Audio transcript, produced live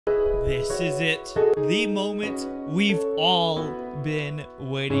This is it. The moment we've all been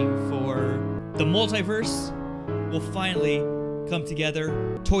waiting for. The multiverse will finally come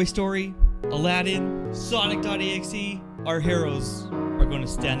together. Toy Story, Aladdin, Sonic.EXE. Our heroes are going to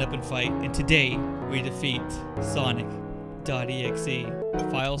stand up and fight. And today, we defeat Sonic.EXE.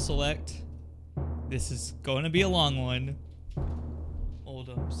 File select. This is going to be a long one.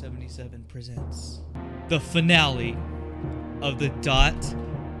 Oldham 77 presents the finale of the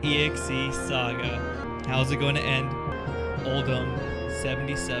 .exe saga. How's it going to end? Oldham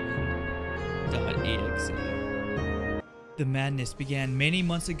 77.exe. The madness began many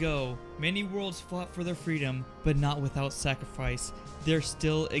months ago. Many worlds fought for their freedom, but not without sacrifice. There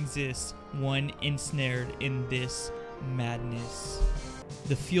still exists one ensnared in this madness.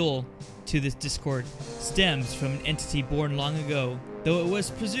 The fuel to this discord stems from an entity born long ago. Though it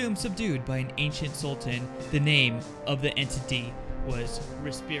was presumed subdued by an ancient sultan, the name of the entity was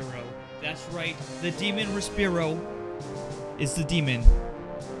Respiro. That's right, the demon Respiro is the demon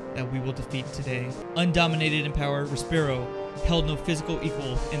that we will defeat today. Undominated in power, Respiro held no physical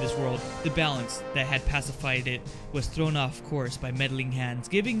equal in this world. The balance that had pacified it was thrown off course by meddling hands,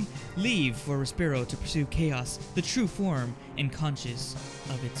 giving leave for Respiro to pursue chaos, the true form and conscious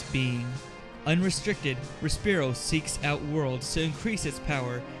of its being. Unrestricted, Respiro seeks out worlds to increase its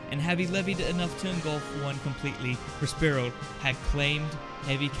power, and having levied enough to engulf one completely, Respiro had claimed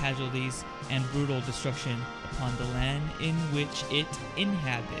heavy casualties and brutal destruction upon the land in which it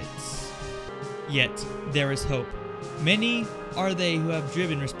inhabits. Yet, there is hope. Many are they who have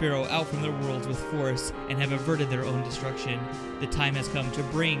driven Respiro out from their worlds with force and have averted their own destruction. The time has come to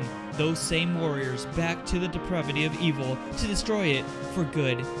bring those same warriors back to the depravity of evil, to destroy it for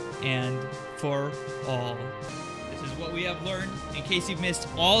good and for all. This is what we have learned. In case you've missed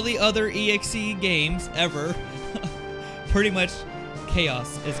all the other EXE games ever, pretty much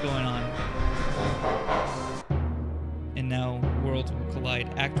chaos is going on. And now worlds will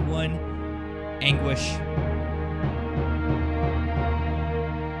collide. Act 1, Anguish.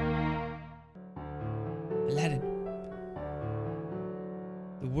 Aladdin.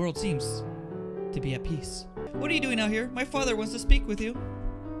 The world seems to be at peace. What are you doing out here? My father wants to speak with you.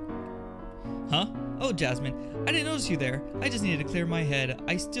 Huh? Oh, Jasmine, I didn't notice you there. I just needed to clear my head.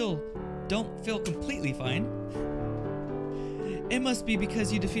 I still don't feel completely fine. It must be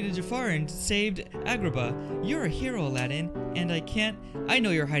because you defeated Jafar and saved Agrabah. You're a hero, Aladdin, and I know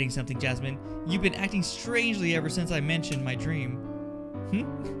you're hiding something, Jasmine. You've been acting strangely ever since I mentioned my dream.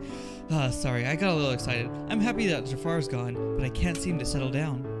 Sorry, I got a little excited. I'm happy that Jafar's gone, but I can't seem to settle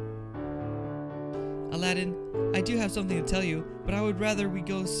down. Aladdin, I do have something to tell you, but I would rather we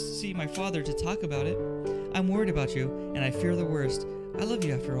go see my father to talk about it. I'm worried about you, and I fear the worst. I love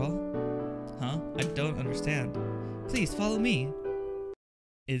you after all. Huh? I don't understand. Please follow me.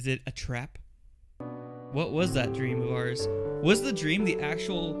 Is it a trap? What was that dream of ours? Was the dream the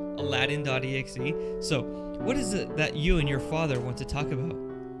actual aladdin.exe? So, what is it that you and your father want to talk about?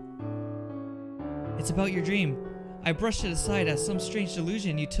 It's about your dream. I brushed it aside as some strange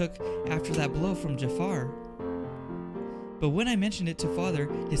delusion you took after that blow from Jafar. But when I mentioned it to father,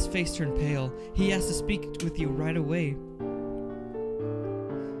 his face turned pale. He asked to speak with you right away.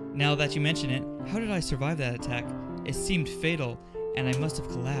 Now that you mention it, how did I survive that attack? It seemed fatal, and I must have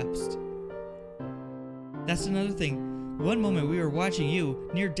collapsed. That's another thing. One moment we were watching you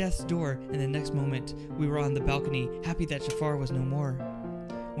near death's door, and the next moment we were on the balcony, happy that Jafar was no more.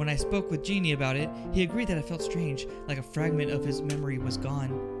 When I spoke with Genie about it, he agreed that it felt strange, like a fragment of his memory was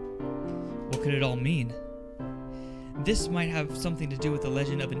gone. What could it all mean? This might have something to do with the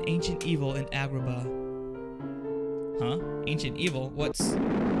legend of an ancient evil in Agrabah. Huh? Ancient evil? What's...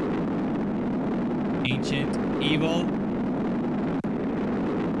 ancient evil?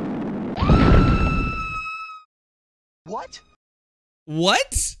 What?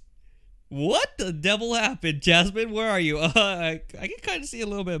 What? What the devil happened? Jasmine, where are you? I can kind of see a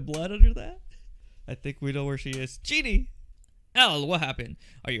little bit of blood under that. I think we know where she is. Genie! Al, what happened?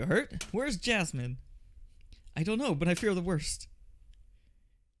 Are you hurt? Where's Jasmine? I don't know, but I fear the worst.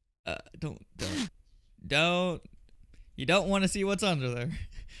 Don't. You don't want to see what's under there.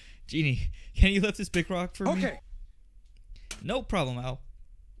 Genie, can you lift this big rock for me? Okay. No problem, Al.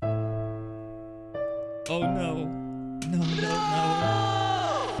 Oh no. No.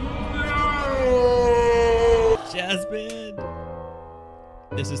 Jasmine!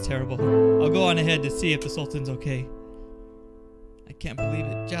 This is terrible. I'll go on ahead to see if the Sultan's okay. I can't believe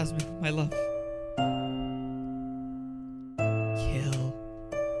it. Jasmine, my love. Kill.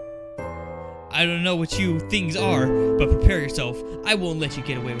 I don't know what you things are, but prepare yourself. I won't let you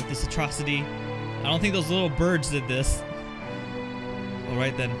get away with this atrocity. I don't think those little birds did this.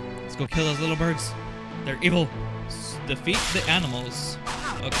 Alright then, let's go kill those little birds. They're evil. Defeat the animals.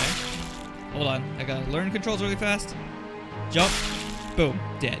 Okay. Hold on, I gotta learn controls really fast. Jump. Boom.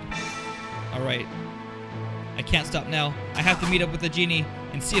 Dead. Alright. I can't stop now. I have to meet up with the genie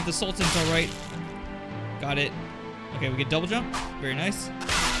and see if the Sultan's alright. Got it. Okay, we get double jump. Very nice.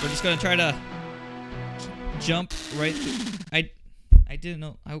 We're just gonna try to jump right through. I didn't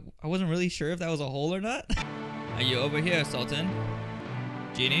know. I wasn't really sure if that was a hole or not. Are you over here, Sultan?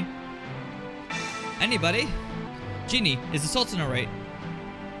 Genie? Anybody? Genie, is the Sultan alright?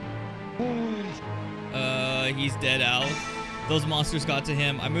 He's dead, Al. Those monsters got to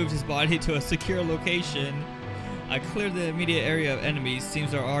him. I moved his body to a secure location. I cleared the immediate area of enemies.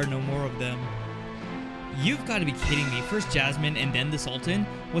 Seems there are no more of them. You've got to be kidding me. First Jasmine and then the Sultan?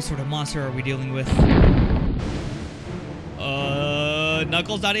 What sort of monster are we dealing with?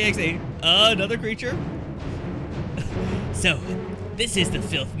 Knuckles.exe. Another creature? So, this is the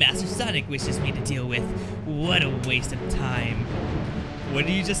filth Master Sonic wishes me to deal with. What a waste of time. What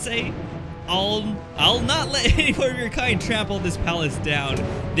did you just say? I'll not let any more of your kind trample this palace down.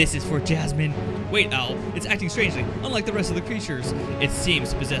 This is for Jasmine. Wait, Owl, it's acting strangely, unlike the rest of the creatures. It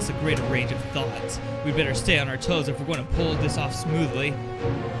seems to possess a greater range of thought. We better stay on our toes if we're going to pull this off smoothly.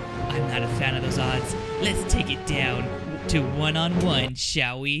 I'm not a fan of those odds. Let's take it down to one-on-one,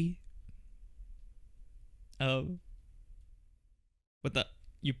 shall we? Oh. What the?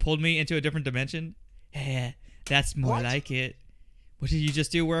 You pulled me into a different dimension? Yeah, that's more What? like it. What did you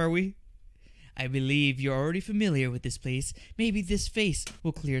just do? Where are we? I believe you're already familiar with this place. Maybe this face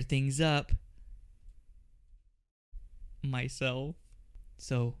will clear things up. Myself.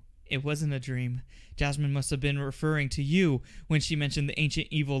 So, it wasn't a dream. Jasmine must have been referring to you when she mentioned the ancient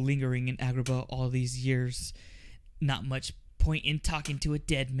evil lingering in Agrabah all these years. Not much point in talking to a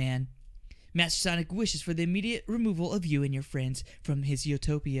dead man. Master Sonic wishes for the immediate removal of you and your friends from his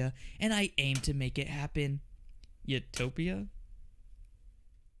utopia, and I aim to make it happen. Utopia?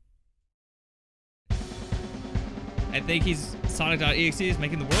 I think he's Sonic.EXE is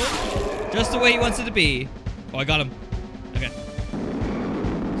making the world just the way he wants it to be. Oh, I got him. Okay.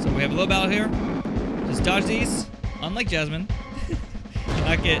 So we have a little battle here. Just dodge these. Unlike Jasmine.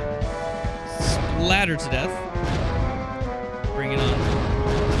 Not get splattered to death. Bring it on.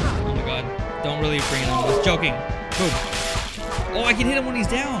 Oh my god. Don't really bring it on. I was joking. Boom. Oh, I can hit him when he's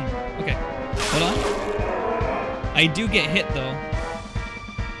down. Okay. Hold on. I do get hit though.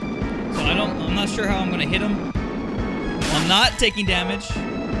 So I'm not sure how I'm gonna hit him. I'm not taking damage.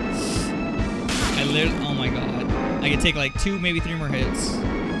 I literally, oh my god. I can take like 2, maybe 3 more hits.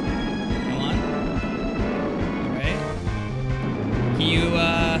 Come on. Alright.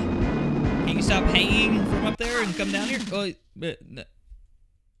 Can you stop hanging from up there and come down here? Oh,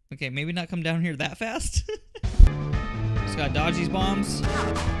 okay, maybe not come down here that fast. Just gotta dodge these bombs.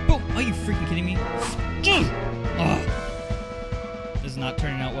 Boom! Are you freaking kidding me? Oh. This is not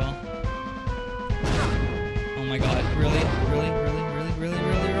turning out well. Oh my god, really? Really? Really? Really? Really?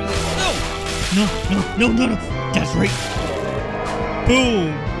 Really? Really? No! No! No! No! No! No! That's right!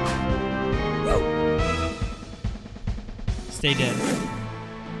 Boom! Woo! Stay dead.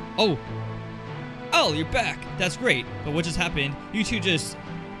 Oh! Oh, you're back! That's great. But what just happened? You two just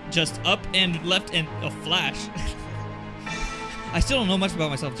up and left in a flash. I still don't know much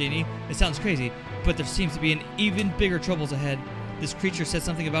about myself, Genie. It sounds crazy, but there seems to be an even bigger troubles ahead. This creature said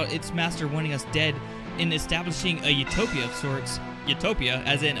something about its master wanting us dead in establishing a utopia of sorts. Utopia,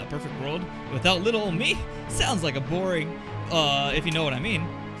 as in a perfect world, without little old me? Sounds like a boring, if you know what I mean.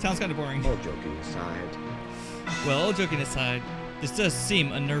 Sounds kind of boring. All joking aside. Well, all joking aside, this does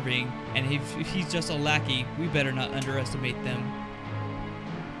seem unnerving, and if he's just a lackey, we better not underestimate them.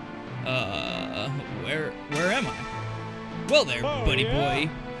 Where am I? Well there, buddy boy.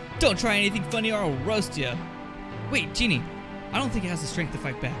 Don't try anything funny or I'll roast ya. Wait, Genie, I don't think it has the strength to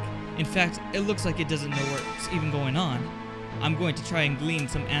fight back. In fact, it looks like it doesn't know what's even going on. I'm going to try and glean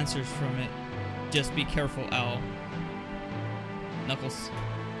some answers from it. Just be careful, Owl. Knuckles.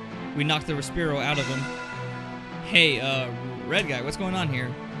 We knocked the Respiro out of him. Hey, red guy, what's going on here?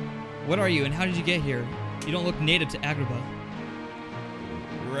 What are you and how did you get here? You don't look native to Agrabah.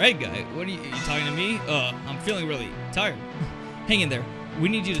 Red guy, what are you talking to me? I'm feeling really tired. Hang in there. We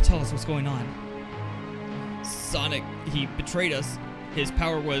need you to tell us what's going on. Sonic, he betrayed us. His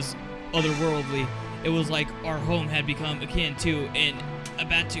power was otherworldly. It was like our home had become akin to an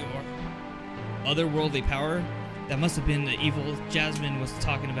Abatu or otherworldly power. That must have been the evil Jasmine was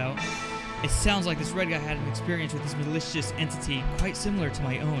talking about. It sounds like this red guy had an experience with this malicious entity quite similar to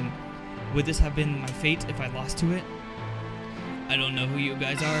my own. Would this have been my fate if I lost to it? I don't know who you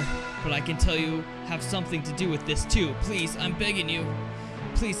guys are, but I can tell you have something to do with this too. Please, I'm begging you.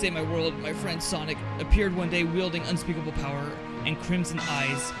 Please save my world. My friend Sonic appeared one day wielding unspeakable power and crimson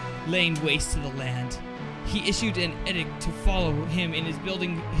eyes, laying waste to the land. He issued an edict to follow him in his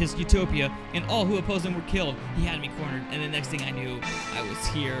building his utopia, and all who opposed him were killed. He had me cornered, and the next thing I knew, I was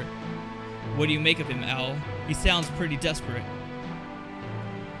here. What do you make of him, Al? He sounds pretty desperate.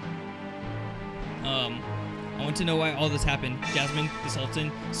 I want to know why all this happened. Jasmine, the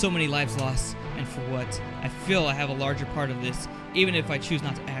Sultan, so many lives lost. And for what? I feel I have a larger part of this. Even if I choose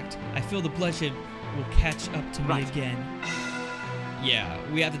not to act, I feel the bloodshed will catch up to me again. Yeah,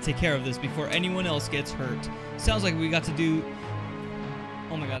 we have to take care of this before anyone else gets hurt. Sounds like we got to do...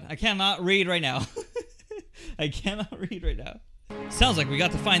 Oh my god, I cannot read right now. I cannot read right now. Sounds like we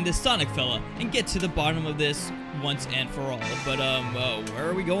got to find this Sonic fella and get to the bottom of this once and for all. But, where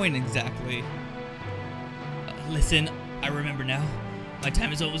are we going exactly? Listen, I remember now. My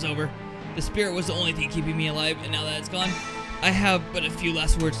time is almost over. The spirit was the only thing keeping me alive, and now that it's gone, I have but a few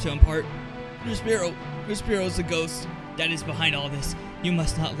last words to impart. Respiro is the ghost that is behind all this. You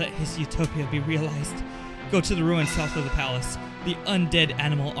must not let his utopia be realized. Go to the ruins south of the palace. The undead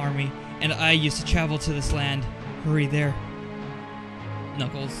animal army and I used to travel to this land. Hurry there.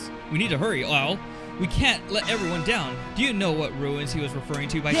 Knuckles, we need to hurry, Al. We can't let everyone down. Do you know what ruins he was referring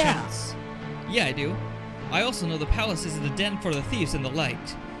to by chance? Yeah, I do. I also know the palace is the den for the thieves and the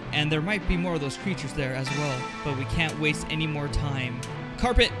light. And there might be more of those creatures there as well, but we can't waste any more time.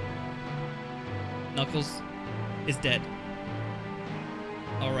 Carpet! Knuckles is dead.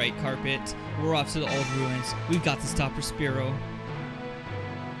 Alright, Carpet. We're off to the old ruins. We've got to stop Respiro.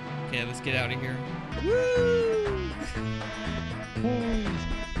 Okay, let's get out of here. Woo!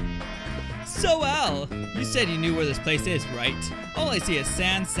 So, Al, you said you knew where this place is, right? All I see is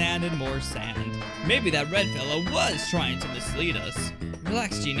sand, sand, and more sand. Maybe that red fella was trying to mislead us.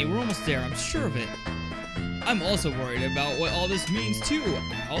 Relax, Genie, we're almost there, I'm sure of it. I'm also worried about what all this means too,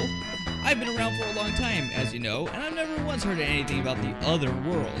 Al. I've been around for a long time, as you know, and I've never once heard anything about the other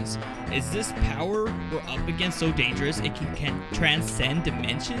worlds. Is this power we're up against so dangerous it can transcend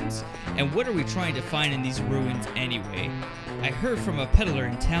dimensions? And what are we trying to find in these ruins anyway? I heard from a peddler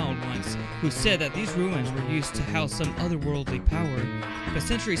in town once who said that these ruins were used to house some otherworldly power, but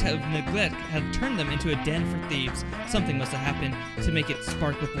centuries of neglect have turned them into a den for thieves. Something must have happened to make it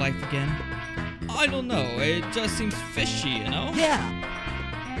spark with life again. I don't know, it just seems fishy, you know?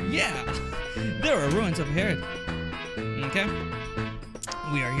 Yeah, there are ruins up ahead. Okay,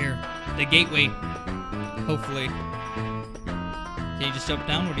 we are here. The gateway. Hopefully. Can you just jump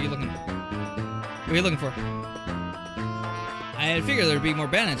down? What are you looking? What are you looking for? I had figured there'd be more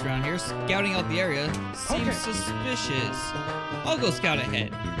bandits around here. Scouting out the area seems suspicious. I'll go scout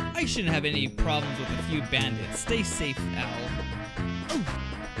ahead. I shouldn't have any problems with a few bandits. Stay safe, Al.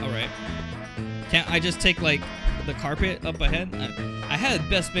 All right. Can't I just take like the carpet up ahead? I had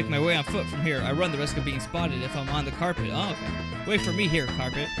best make my way on foot from here. I run the risk of being spotted if I'm on the carpet. Oh, okay. Wait for me here,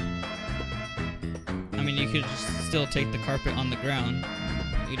 carpet. I mean, you could just still take the carpet on the ground.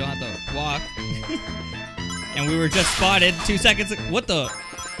 You don't have to walk. And we were just spotted 2 seconds ago. What the?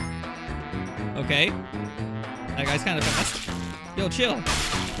 Okay. That guy's kind of fast. Yo, chill.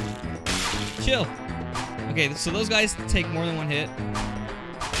 Chill. Okay, so those guys take more than one hit.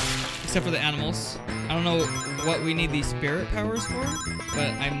 Except for the animals. I don't know what we need these spirit powers for,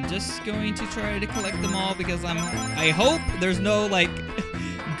 but I'm just going to try to collect them all because I hope there's no like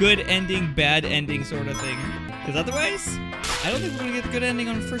good ending, bad ending sort of thing. Because otherwise, I don't think we're gonna get the good ending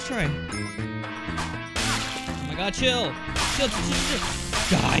on the first try. Oh my god, chill. Chill.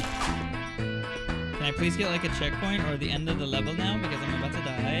 Die. Can I please get like a checkpoint or the end of the level now because I'm about to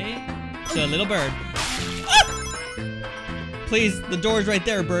die? So, little bird. Ah! Please, the door's right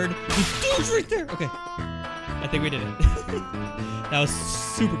there, bird. The door's right there. Okay. I think we did it. That was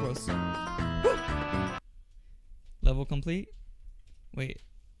super close. Woo! Level complete. Wait.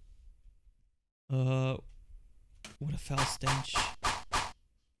 What a foul stench.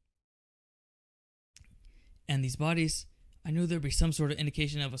 And these bodies, I knew there'd be some sort of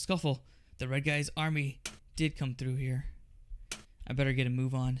indication of a scuffle. The red guy's army did come through here. I better get a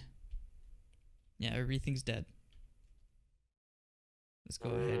move on. Yeah, everything's dead. Let's go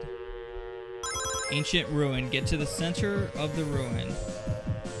ahead. Ancient ruin. Get to the center of the ruin.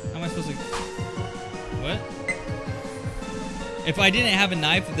 How am I supposed to... What? If I didn't have a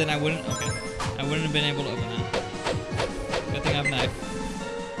knife, then I wouldn't... Okay. I wouldn't have been able to open that. Good thing I have a knife.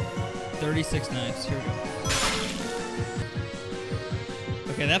 36 knives. Here we go.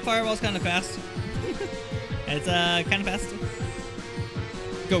 Okay, that fireball's kind of fast. It's kind of fast.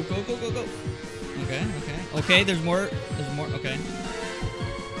 Go, go, go, go, go. Okay, okay. Okay, there's more. There's more. Okay.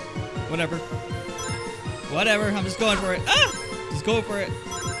 Whatever. Whatever. I'm just going for it. Ah! Just go for it.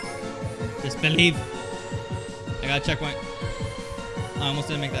 Just believe. I got a checkpoint. I almost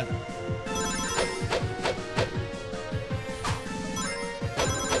didn't make that.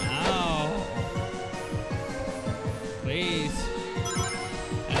 Ow. Please.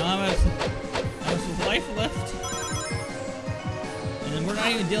 I don't have much life left. And then we're not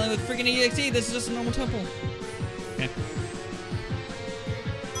even dealing with freaking EXE. This is just a normal temple. Okay.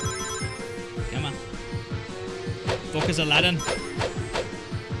 Come on. Focus, Aladdin.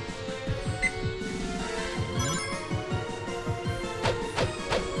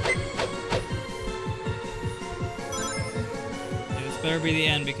 This better be the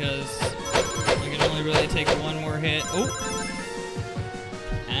end because I can only really take one more hit. Oh!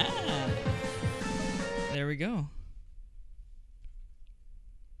 Ah! There we go.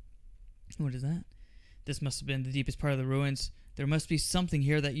 What is that? This must have been the deepest part of the ruins. There must be something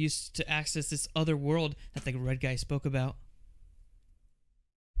here that used to access this other world that the red guy spoke about.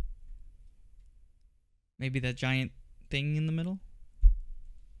 Maybe that giant thing in the middle?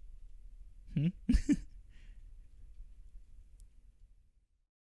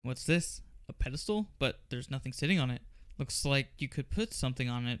 What's this? A pedestal? But there's nothing sitting on it. Looks like you could put something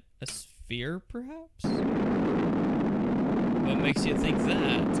on it. A sphere, perhaps? What makes you think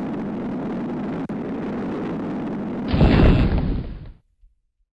that?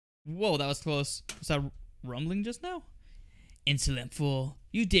 Whoa, that was close. Was that rumbling just now? Insolent fool.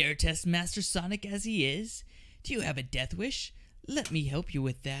 You dare test Master Sonic as he is? Do you have a death wish? Let me help you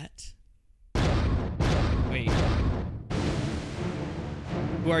with that. Wait.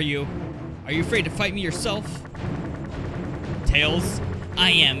 Who are you? Are you afraid to fight me yourself? Tails? I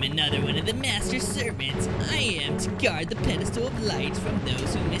am another one of the Master's servants. I am to guard the pedestal of light from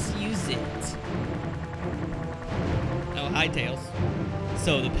those who misuse it. Oh, hi, Tails.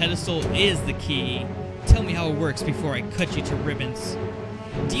 So the pedestal is the key. Tell me how it works before I cut you to ribbons.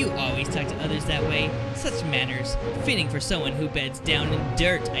 Do you always talk to others that way? Such manners, fitting for someone who beds down in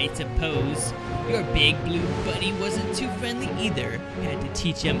dirt, I suppose. Your big blue buddy wasn't too friendly either. Had to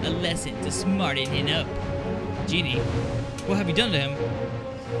teach him a lesson to smarten him up. Genie, what have you done to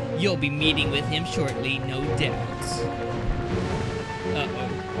him? You'll be meeting with him shortly, no doubt. Uh-oh.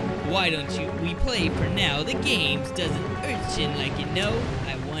 Why don't we play for now? The games doesn't urchin like you know.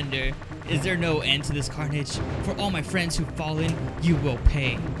 I wonder, is there no end to this carnage? For all my friends who've fallen, you will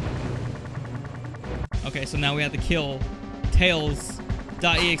pay. Okay, so now we have to kill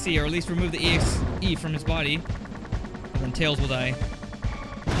Tails.exe, or at least remove the exe from his body. And then Tails will die.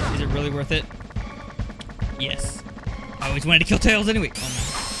 Is it really worth it? Yes. I always wanted to kill Tails anyway. Oh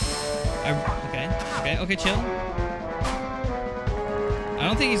no. Okay, chill. I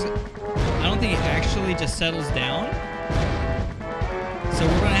don't think he actually just settles down. So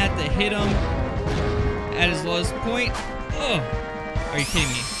we're gonna have to hit him at his lowest point. Oh, are you kidding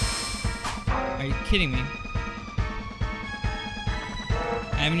me? Are you kidding me?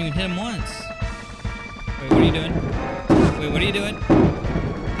 I haven't even hit him once. Wait, what are you doing? Wait, what are you doing?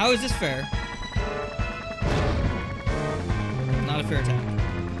 How is this fair? Not a fair attack.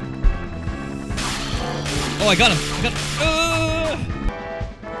 Oh, I got him! I got him!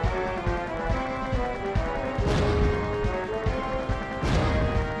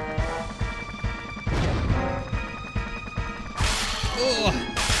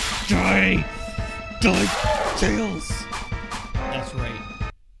 Die! Die, Tails! That's right.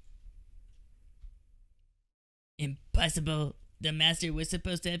 Impossible. The Master was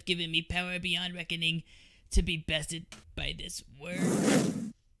supposed to have given me power beyond reckoning to be bested by this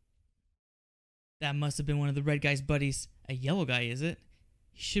word. That must have been one of the red guy's buddies. A yellow guy, is it?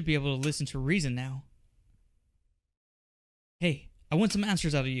 He should be able to listen to reason now. Hey, I want some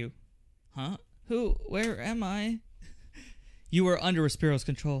answers out of you. Huh? Who? Where am I? You were under Respiro's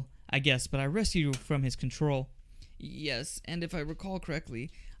control, I guess, but I rescued you from his control. Yes, and if I recall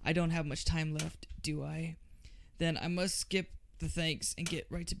correctly, I don't have much time left, do I? Then I must skip the thanks and get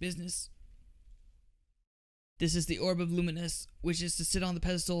right to business. This is the Orb of Luminous, which is to sit on the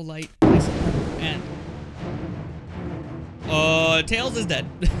pedestal of light. And Tails is dead.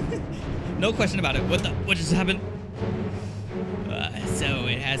 No question about it. What just happened? So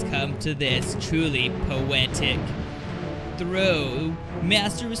it has come to this, truly poetic. Through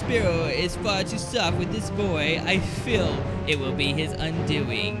Master Respiro is far too soft with this boy. I feel it will be his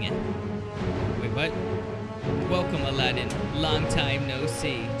undoing. Wait, what? Welcome, Aladdin. Long time no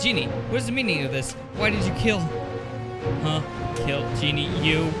see. Genie, what is the meaning of this? Why did you kill? Huh? Kill? Genie,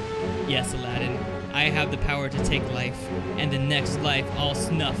 you? Yes, Aladdin. I have the power to take life, and the next life I'll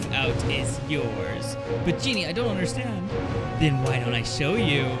snuff out is yours. But Genie, I don't understand. Then why don't I show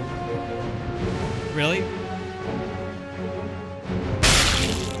you? Really?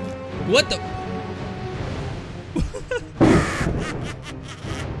 What the?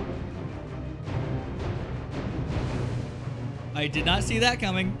 I did not see that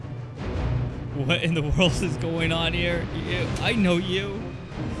coming. What in the world is going on here? I know you.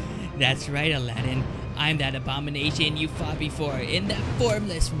 That's right, Aladdin. I'm that abomination you fought before in that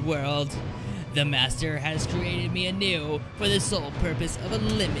formless world. The Master has created me anew for the sole purpose of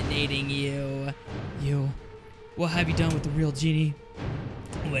eliminating you. What have you done with the real genie?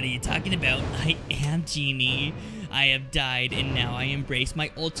 What are you talking about? I am Genie. I have died, and now I embrace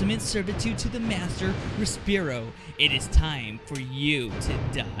my ultimate servitude to the Master, Respiro. It is time for you to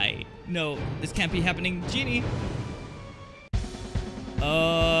die. No, this can't be happening, Genie.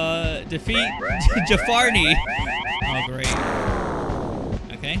 Defeat Jafarni. Oh, great.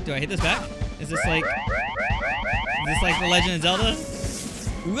 Okay, do I hit this back? Is this like The Legend of Zelda?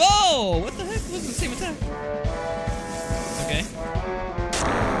 Whoa! What the heck? It wasn't the same attack. Okay.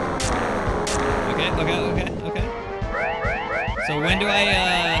 Okay. So when do I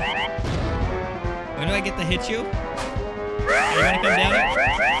get to hit you? Are you gonna come down?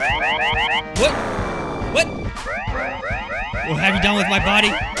 What? What have you done with my body?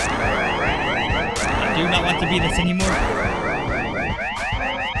 I do not want to be this anymore.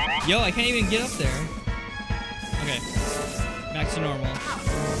 Yo, I can't even get up there. Okay. Back to normal.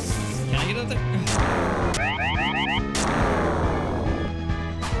 Can I get up there?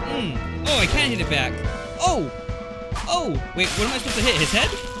 Oh, I can't hit it back. Oh, wait, what am I supposed to hit? His head?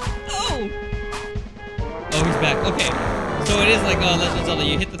 Oh, he's back. Okay, so it is like Legend of Zelda.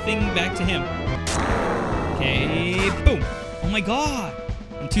 You hit the thing back to him. Okay, boom. Oh my god.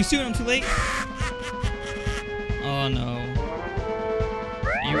 I'm too soon, I'm too late. Oh no.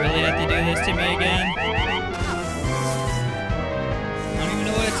 You really have to do this to me again? I don't even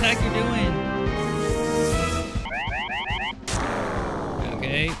know what attack you're doing.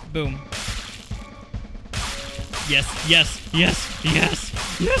 Okay, boom. Yes.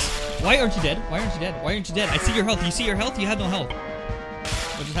 Why aren't you dead? Why aren't you dead? I see your health. You see your health? You have no health.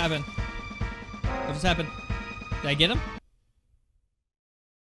 What just happened? Did I get him?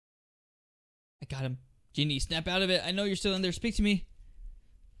 I got him. Genie, snap out of it. I know you're still in there. Speak to me.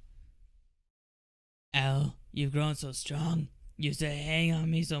 Al, you've grown so strong. You used to hang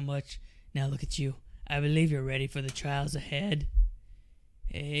on me so much. Now look at you. I believe you're ready for the trials ahead.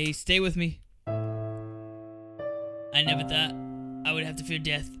 Hey, stay with me. I never thought I would have to fear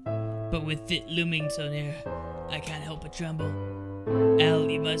death, but with it looming so near, I can't help but tremble. Al,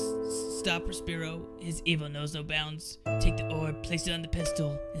 you must stop Respiro. His evil knows no bounds. Take the orb, place it on the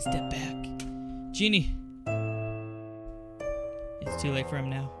pistol, and step back. Genie. It's too late for him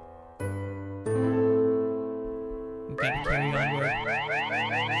now. We've got to carry onward.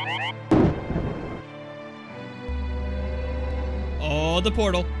 Oh, the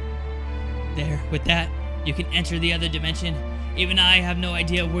portal. There, with that, you can enter the other dimension. Even I have no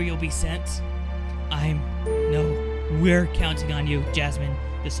idea where you'll be sent. We're counting on you, Jasmine,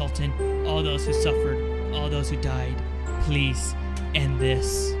 the Sultan, all those who suffered, all those who died. Please, end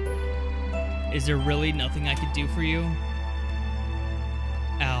this. Is there really nothing I could do for you?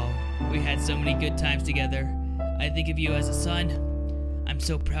 Al, we had so many good times together. I think of you as a son. I'm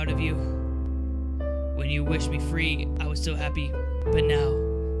so proud of you. When you wished me free, I was so happy. But now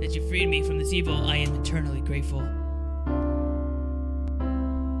that you freed me from this evil, I am eternally grateful.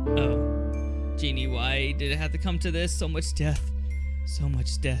 Oh, Genie, why did it have to come to this? So much death. So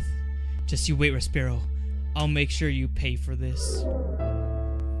much death. Just you wait, Respiro. I'll make sure you pay for this.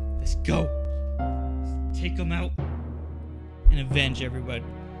 Let's go. Let's take them out and avenge everyone.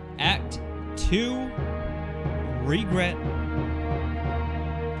 Act 2, regret.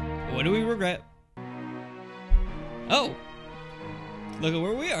 What do we regret? Oh, look at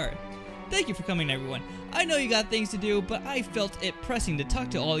where we are. Thank you for coming, everyone. I know you got things to do, but I felt it pressing to talk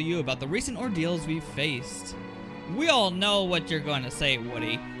to all of you about the recent ordeals we've faced. We all know what you're going to say,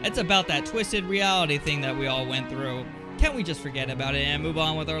 Woody. It's about that twisted reality thing that we all went through. Can't we just forget about it and move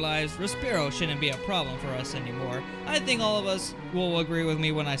on with our lives? Respiro shouldn't be a problem for us anymore. I think all of us will agree with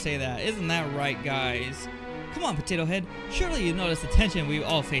me when I say that. Isn't that right, guys? Come on, Potato Head. Surely you noticed the tension we've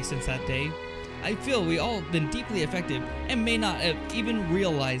all faced since that day. I feel we all been deeply affected and may not have even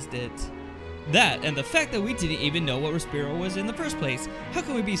realized it. That and the fact that we didn't even know what Respiro was in the first place. How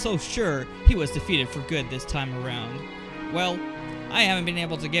can we be so sure he was defeated for good this time around? Well, I haven't been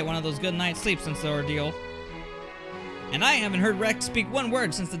able to get one of those good night's sleep since the ordeal. And I haven't heard Rex speak one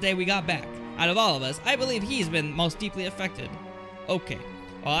word since the day we got back. Out of all of us, I believe he's been most deeply affected. Okay,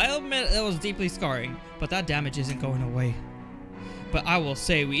 well, I'll admit it was deeply scarring, but that damage isn't going away. But I will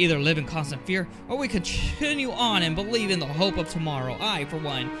say we either live in constant fear or we continue on and believe in the hope of tomorrow. I, for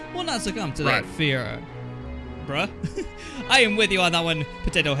one, will not succumb to that fear. Bruh. I am with you on that one,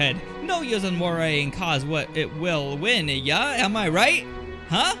 Potato Head. No use in worrying cause what it will win, yeah? Am I right?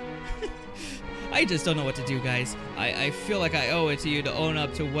 Huh? I just don't know what to do, guys. I feel like I owe it to you to own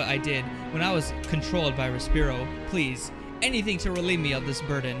up to what I did when I was controlled by Respiro. Please, anything to relieve me of this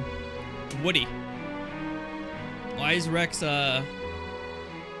burden. Woody. Why is Rex,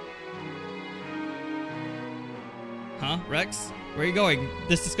 Huh? Rex? Where are you going?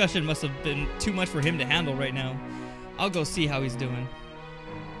 This discussion must have been too much for him to handle right now. I'll go see how he's doing.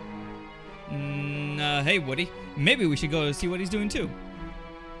 Hey, Woody. Maybe we should go see what he's doing, too.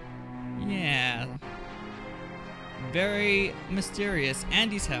 Yeah. Very mysterious.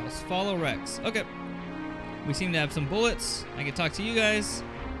 Andy's house. Follow Rex. Okay. We seem to have some bullets. I can talk to you guys.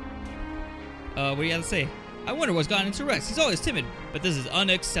 What do you have to say? I wonder what's gotten into Rex. He's always timid, but this is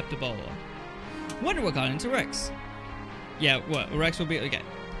unacceptable. Wonder what got into Rex. Yeah, what? Rex will be... Okay.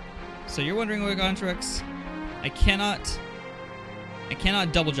 So you're wondering what got into Rex? I cannot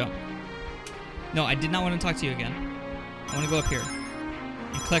double jump. No, I did not want to talk to you again. I want to go up here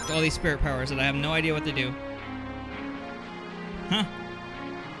and collect all these spirit powers that I have no idea what they do. Huh?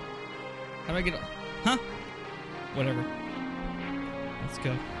 How do I get... Huh? Whatever. Let's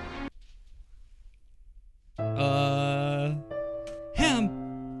go. Ham!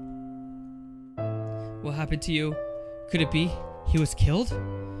 What happened to you? Could it be he was killed?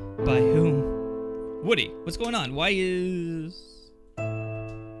 By whom? Woody, what's going on? Why is...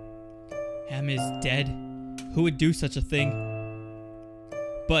 Ham is dead? Who would do such a thing?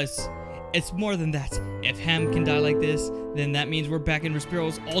 Buzz, it's more than that. If Ham can die like this, then that means we're back in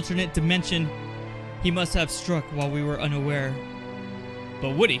Respiro's alternate dimension. He must have struck while we were unaware.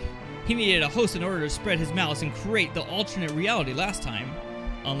 But Woody, he needed a host in order to spread his malice and create the alternate reality last time.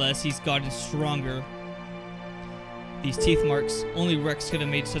 Unless he's gotten stronger. These teeth marks, only Rex could have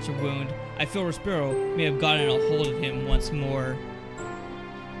made such a wound. I feel Respiro may have gotten a hold of him once more.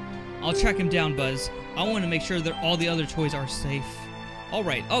 I'll track him down, Buzz. I want to make sure that all the other toys are safe.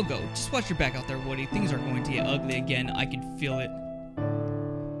 Alright, I'll go. Just watch your back out there, Woody. Things are going to get ugly again. I can feel it.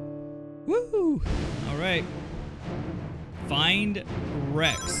 Woo! Alright. Find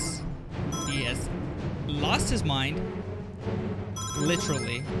Rex. He has lost his mind.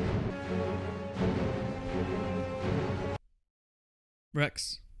 Literally.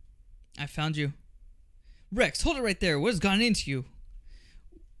 Rex, I found you. Rex, hold it right there. What has gotten into you?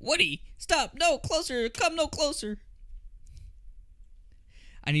 Woody, stop. No, closer. Come no closer.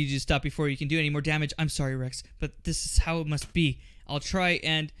 I need you to stop before you can do any more damage. I'm sorry, Rex, but this is how it must be. I'll try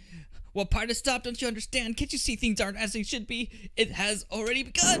and... What part of stop don't you understand? Can't you see things aren't as they should be? It has already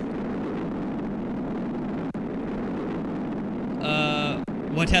begun.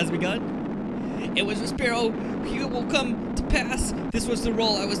 What has begun? It was Respiro. He will come to pass. This was the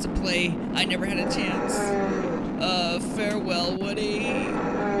role I was to play. I never had a chance. Farewell, Woody.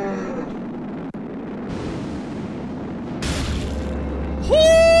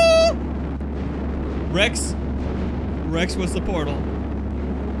 Woo! Rex? Rex was the portal.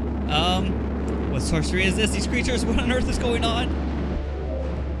 What sorcery is this? These creatures? What on earth is going on?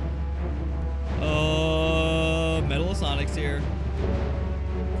 Metal Sonic's here.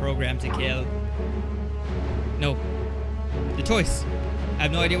 Programmed to kill. No. The toys. I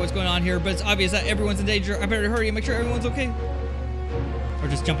have no idea what's going on here, but it's obvious that everyone's in danger. I better hurry and make sure everyone's okay. Or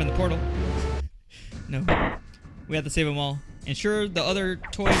just jump in the portal. No. We have to save them all. Ensure the other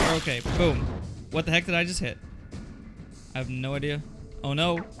toys are okay. Boom. What the heck did I just hit? I have no idea. Oh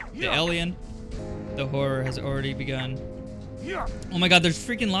no. The alien. The horror has already begun. Oh my god, there's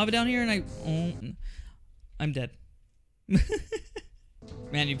freaking lava down here and I'm dead.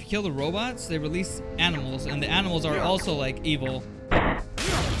 Man, if you kill the robots, they release animals, and the animals are also, like, evil. Come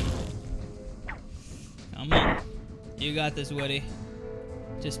on. You got this, Woody.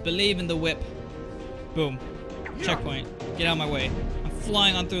 Just believe in the whip. Boom. Checkpoint. Get out of my way. I'm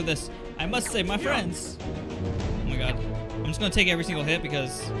flying on through this. I must save my friends. Oh my god. I'm just gonna take every single hit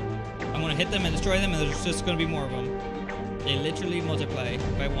because I want to hit them and destroy them, and there's just gonna be more of them. They literally multiply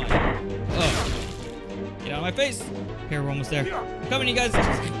by one. Oh. Get out of my face. Here, we're almost there. I'm coming, you guys.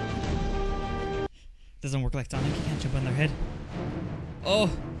 Doesn't work like Sonic. You can't jump on their head. Oh,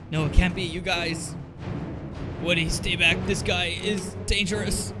 no, it can't be. You guys. Woody, stay back. This guy is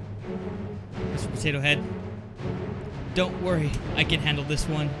dangerous. Mr. Potato Head. Don't worry. I can handle this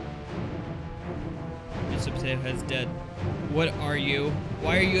one. Mr. Potato Head's dead. What are you?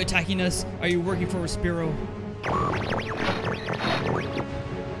 Why are you attacking us? Are you working for Respiro?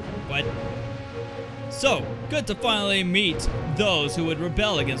 What? So, good to finally meet those who would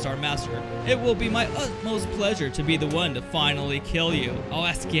rebel against our master. It will be my utmost pleasure to be the one to finally kill you. I'll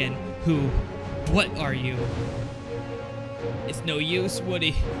ask again, what are you? It's no use,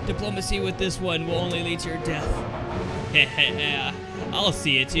 Woody. Diplomacy with this one will only lead to your death. Heh. I'll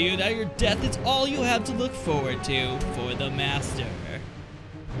see it to you that your death is all you have to look forward to for the master.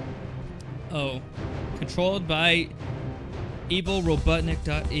 Oh, controlled by evil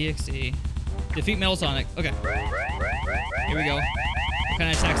robotnik.exe. Defeat Metal Sonic. Okay. Here we go. What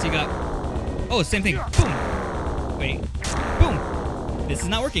kind of attacks you got? Oh, same thing. Boom. Wait. Boom. This is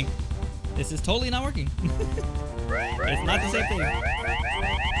not working. This is totally not working. It's not the same thing.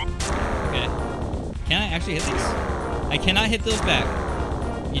 Okay. Can I actually hit these? I cannot hit those back.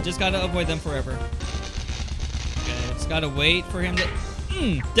 You just gotta avoid them forever. Okay, just gotta wait for him to...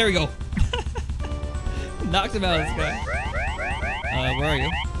 there we go. Knocked him out of the sky. Where are you?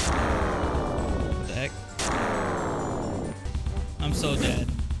 What the heck? I'm so dead.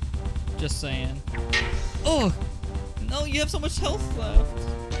 Just saying. Oh! No, you have so much health left.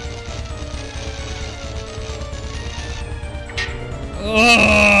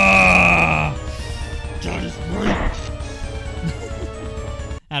 Oh! God is right.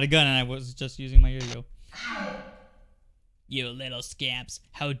 I had a gun and I was just using my yo-yo. You little scamps.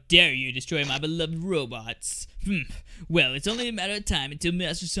 How dare you destroy my beloved robots? Well, it's only a matter of time until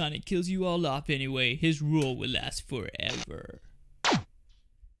Master Sonic kills you all off anyway. His rule will last forever.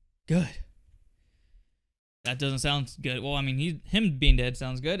 Good. That doesn't sound good. Well, I mean, him being dead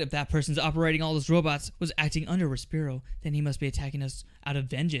sounds good. If that person's operating all those robots was acting under Respiro, then he must be attacking us out of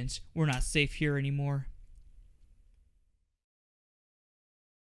vengeance. We're not safe here anymore.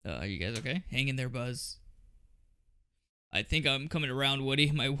 Are you guys okay? Hang in there, Buzz. I think I'm coming around,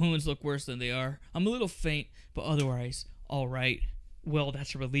 Woody. My wounds look worse than they are. I'm a little faint, but otherwise, alright. Well,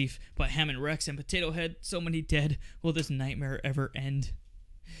 that's a relief. But Hammond Rex and Potato Head, so many dead. Will this nightmare ever end?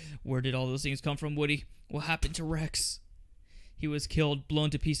 Where did all those things come from, Woody? What happened to Rex? He was killed, blown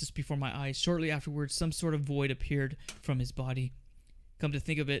to pieces before my eyes. Shortly afterwards, some sort of void appeared from his body. Come to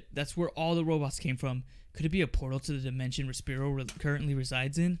think of it, that's where all the robots came from. Could it be a portal to the dimension Respiro currently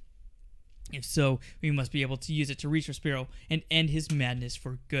resides in? If so, we must be able to use it to reach Respiro and end his madness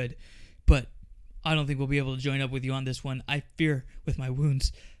for good. But I don't think we'll be able to join up with you on this one. I fear, with my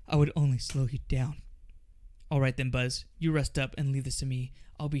wounds, I would only slow you down. Alright then, Buzz. You rest up and leave this to me.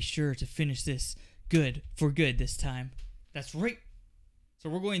 I'll be sure to finish this for good this time. That's right. So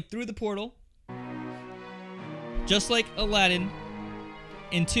we're going through the portal. Just like Aladdin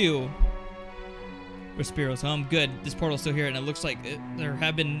into Respiro's home. Good. This portal's still here, and it looks like there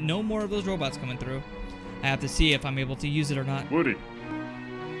have been no more of those robots coming through. I have to see if I'm able to use it or not. Woody.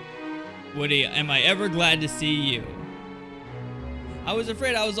 Woody, am I ever glad to see you? I was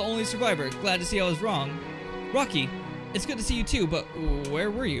afraid I was the only survivor. Glad to see I was wrong. Rocky, it's good to see you too, but where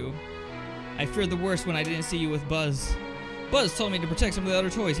were you? I feared the worst when I didn't see you with Buzz. Buzz told me to protect some of the other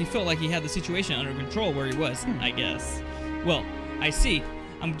toys. He felt like he had the situation under control where he was, I guess. Well, I see.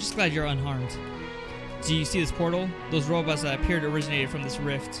 I'm just glad you're unharmed. Do you see this portal? Those robots that appeared originated from this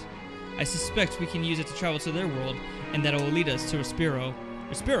rift. I suspect we can use it to travel to their world, and that it will lead us to Respiro.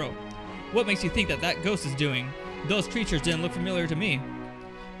 Respiro? What makes you think that ghost is doing? Those creatures didn't look familiar to me.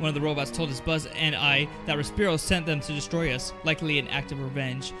 One of the robots told us Buzz and I that Respiro sent them to destroy us, likely an act of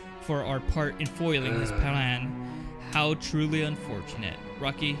revenge for our part in foiling his plan. How truly unfortunate.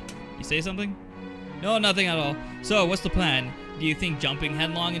 Rocky, you say something? No, nothing at all. So, what's the plan? Do you think jumping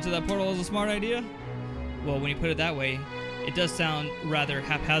headlong into that portal is a smart idea? Well, when you put it that way, it does sound rather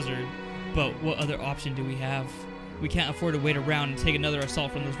haphazard, but what other option do we have? We can't afford to wait around and take another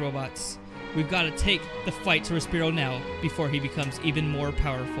assault from those robots. We've got to take the fight to Respiro now, before he becomes even more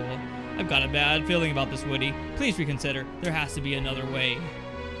powerful. I've got a bad feeling about this, Woody. Please reconsider. There has to be another way.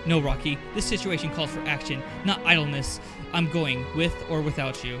 No, Rocky. This situation calls for action, not idleness. I'm going, with or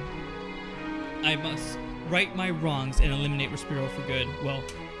without you. I must right my wrongs and eliminate Respiro for good. Well,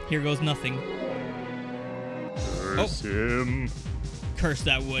 here goes nothing. Curse him. Curse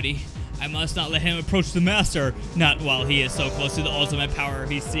that Woody. I must not let him approach the master, not while he is so close to the ultimate power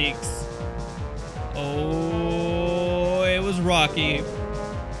he seeks. Oh, it was Rocky.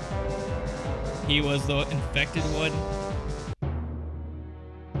 He was the infected one.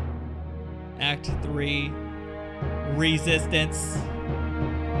 Act 3. Resistance.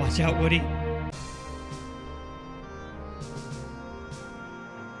 Watch out, Woody.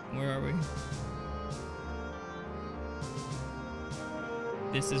 Where are we?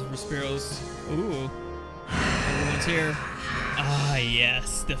 This is Respiro's. Ooh. Everyone's here. Ah,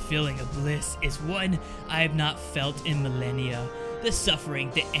 yes. The feeling of bliss is one I have not felt in millennia. The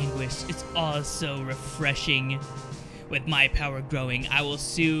suffering, the anguish, it's all so refreshing. With my power growing, I will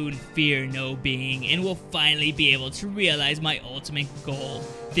soon fear no being and will finally be able to realize my ultimate goal.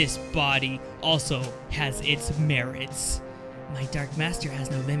 This body also has its merits. My Dark Master has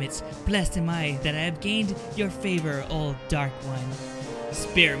no limits. Blessed am I that I have gained your favor, old Dark One.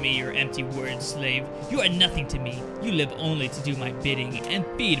 Spare me your empty words, slave. You are nothing to me. You live only to do my bidding and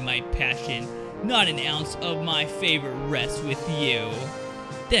feed my passion. Not an ounce of my favor rests with you.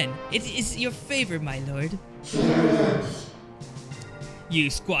 Then, it is your favor, my lord. You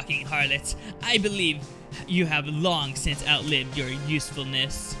squawking harlots, I believe you have long since outlived your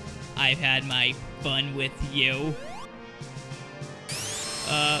usefulness. I've had my fun with you.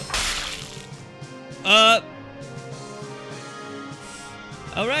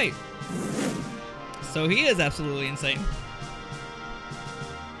 Alright. So he is absolutely insane.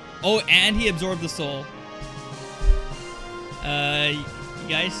 Oh, and he absorbed the soul. You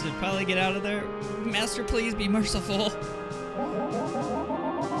guys should probably get out of there. Master, please be merciful.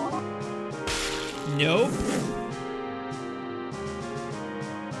 Nope.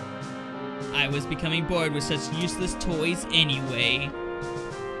 I was becoming bored with such useless toys anyway.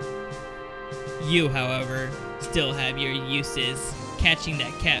 You, however, still have your uses. Catching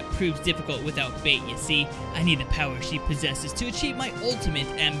that cat proves difficult without bait, you see. I need the power she possesses to achieve my ultimate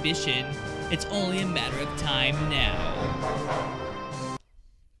ambition. It's only a matter of time now.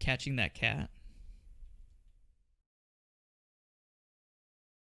 Catching that cat.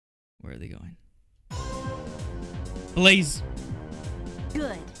 Where are they going? Blaze!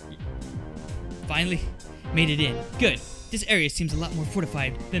 Good. Finally made it in. Good. This area seems a lot more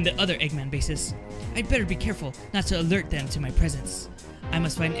fortified than the other Eggman bases. I'd better be careful not to alert them to my presence. I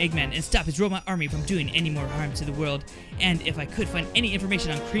must find Eggman and stop his robot army from doing any more harm to the world, and if I could find any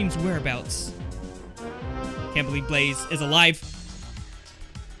information on Cream's whereabouts. Can't believe Blaze is alive.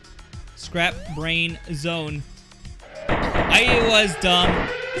 Scrap brain zone. I was dumb.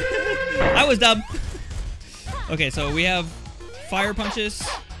 I was dumb. Okay, so we have fire punches.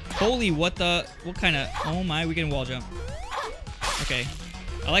 Holy, what kind of, oh my, we can wall jump. Okay.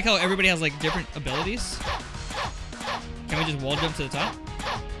 I like how everybody has like different abilities. Can we just wall jump to the top?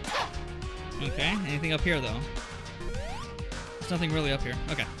 Okay, anything up here though? There's nothing really up here.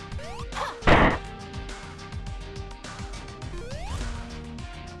 Okay.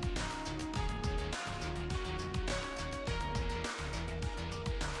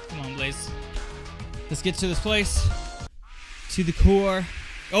 Come on, Blaze. Let's get to this place. To the core.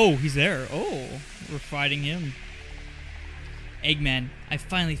 Oh, he's there. Oh, we're fighting him. Eggman, I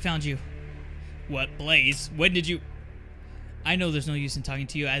finally found you. What, Blaze? When did you... I know there's no use in talking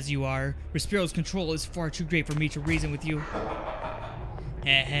to you as you are. Respiro's control is far too great for me to reason with you.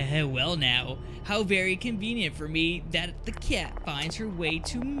 Well now, how very convenient for me that the cat finds her way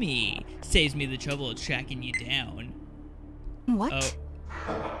to me. Saves me the trouble of tracking you down. What?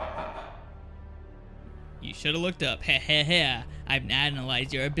 Oh. You should have looked up. I've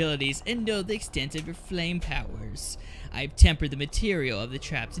analyzed your abilities and know the extent of your flame powers. I've tempered the material of the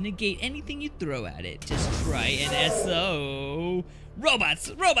trap to negate anything you throw at it. Just try an SO. Robots!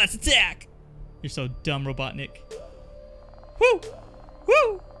 Robots attack! You're so dumb, Robotnik. Woo!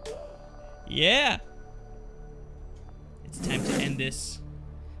 Woo! Yeah! It's time to end this.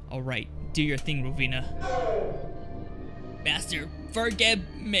 Alright, do your thing, Rovina. Master, forgive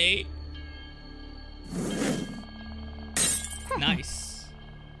me. Nice.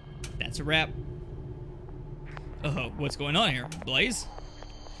 That's a wrap. What's going on here, Blaze?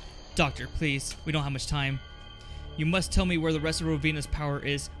 Doctor, please, we don't have much time. You must tell me where the rest of Rovina's power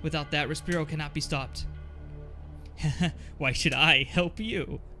is. Without that, Respiro cannot be stopped. Why should I help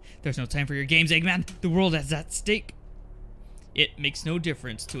you? There's no time for your games, Eggman. The world is at stake. It makes no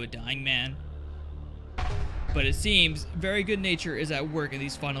difference to a dying man. But it seems very good nature is at work in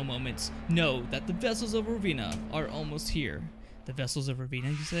these final moments. Know that the vessels of Rovina are almost here. The vessels of Rovina,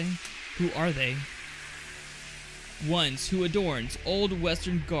 you say? Who are they? Ones who adorns old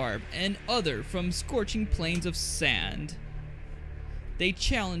western garb, and other from scorching plains of sand. They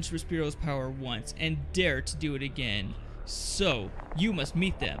challenged Respiro's power once and dare to do it again. So, you must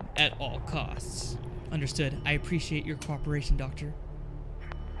meet them at all costs. Understood. I appreciate your cooperation, Doctor.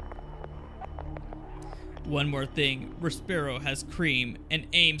 One more thing. Respiro has Cream and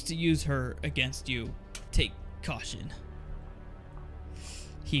aims to use her against you. Take caution.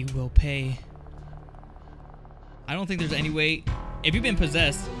 He will pay. I don't think there's any way. If you've been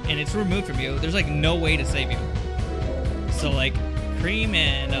possessed and it's removed from you, there's like no way to save you. So like Cream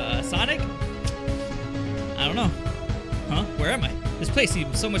and Sonic? I don't know. Huh? Where am I? This place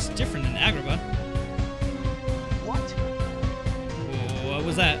seems so much different than Agrabah. What?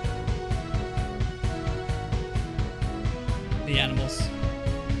 was that? The animals.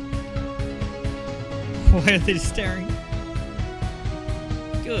 Why are they staring?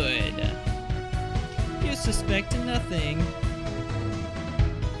 Good. You suspect nothing.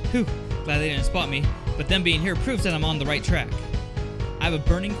 Whew, glad they didn't spot me, but them being here proves that I'm on the right track. I have a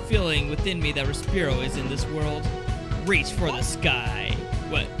burning feeling within me that Respiro is in this world. Reach for the sky.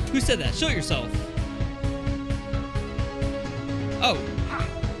 What? Who said that? Show yourself. Oh.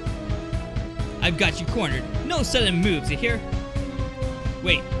 I've got you cornered. No sudden moves, you hear?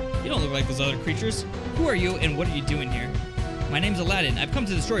 Wait, you don't look like those other creatures. Who are you and what are you doing here? My name's Aladdin. I've come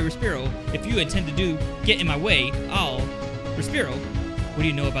to destroy Respiro. If you intend to get in my way, I'll... Respiro? What do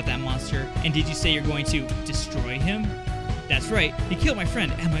you know about that monster? And did you say you're going to destroy him? That's right. He killed my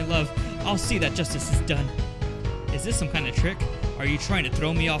friend and my love. I'll see that justice is done. Is this some kind of trick? Are you trying to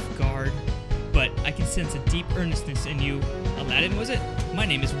throw me off guard? But I can sense a deep earnestness in you. Aladdin, was it? My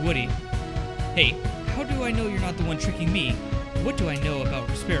name is Woody. Hey, how do I know you're not the one tricking me? What do I know about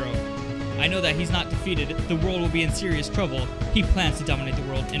Respiro? I know that he's not defeated. The world will be in serious trouble. He plans to dominate the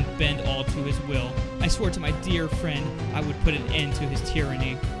world and bend all to his will. I swore to my dear friend I would put an end to his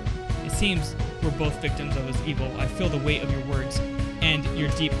tyranny. It seems we're both victims of his evil. I feel the weight of your words and your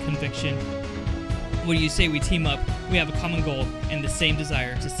deep conviction. What do you say we team up? We have a common goal and the same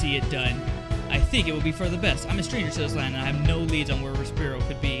desire to see it done. I think it will be for the best. I'm a stranger to this land and I have no leads on where Respiro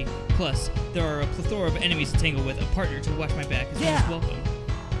could be. Plus, there are a plethora of enemies to tangle with. A partner to watch my back is most welcome.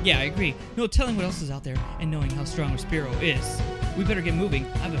 Yeah, I agree. No telling what else is out there and knowing how strong Respiro is. We better get moving.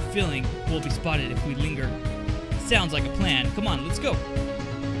 I have a feeling we'll be spotted if we linger. Sounds like a plan. Come on, let's go.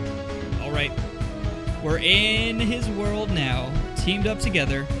 Alright. We're in his world now. Teamed up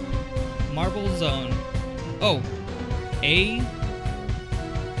together. Marble Zone. Oh. A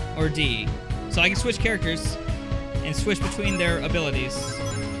or D. So I can switch characters and switch between their abilities.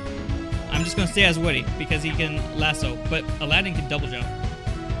 I'm just going to stay as Woody because he can lasso, but Aladdin can double jump.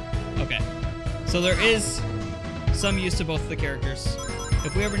 Okay. So there is some use to both of the characters.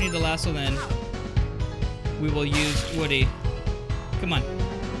 If we ever need to lasso, then we will use Woody. Come on.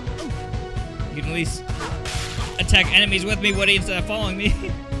 You can at least attack enemies with me, Woody, instead of following me.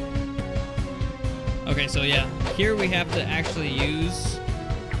 Okay, so yeah. Here we have to actually use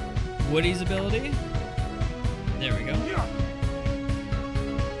Woody's ability. There we go.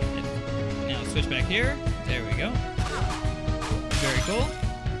 Now switch back here. There we go. Very cool.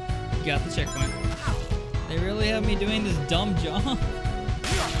 Got the checkpoint. They really have me doing this dumb jump.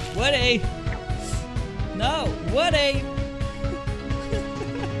 Woody! No! Woody!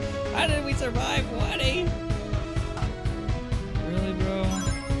 How did we survive, Woody? Really, bro?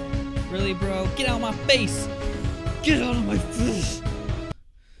 Really, bro? Get out of my face! Get out of my face!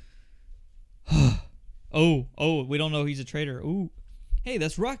 Oh, we don't know he's a traitor. Ooh. Hey,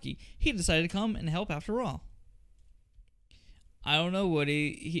 that's Rocky. He decided to come and help after all. I don't know,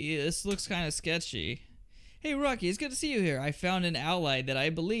 Woody. This looks kind of sketchy. Hey, Rocky, it's good to see you here. I found an ally that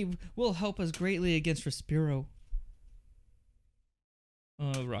I believe will help us greatly against Respiro.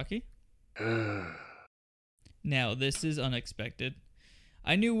 Rocky? Now, this is unexpected.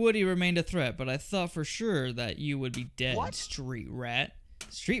 I knew Woody remained a threat, but I thought for sure that you would be dead, What? street rat.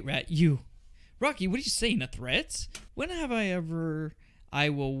 Street rat? You. Rocky, what are you saying, a threat? When have I ever... I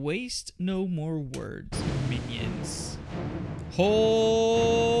will waste no more words, minions.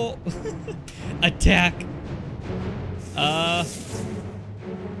 Whole... Attack.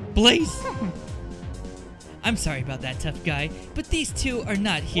 Blaze. I'm sorry about that, tough guy, but these two are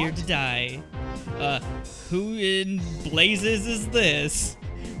not here to die. Who in blazes is this?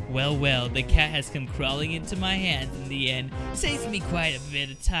 Well, the cat has come crawling into my hands in the end. Saves me quite a bit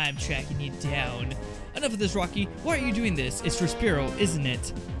of time tracking you down. Enough of this, Rocky. Why are you doing this? It's Respiro, isn't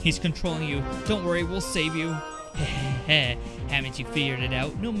it? He's controlling you. Don't worry, we'll save you. Heh, haven't you figured it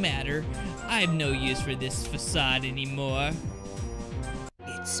out? No matter. I have no use for this facade anymore.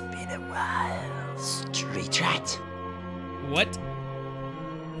 It's been a while, street rat. What?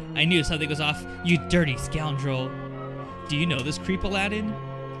 I knew something was off, you dirty scoundrel. Do you know this creep, Aladdin?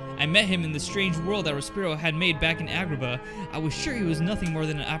 I met him in the strange world that Respiro had made back in Agrabah. I was sure he was nothing more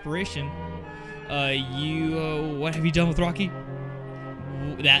than an apparition. What have you done with Rocky?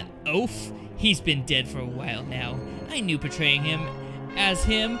 That oaf? He's been dead for a while now. I knew portraying him as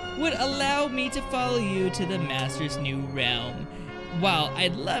him would allow me to follow you to the Master's new realm. While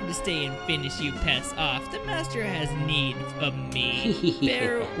I'd love to stay and finish you pests off, the Master has need of me.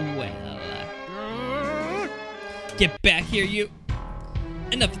 Farewell. Get back here, you!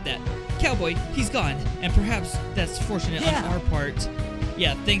 Enough of that. Cowboy, he's gone, and perhaps that's fortunate on our part.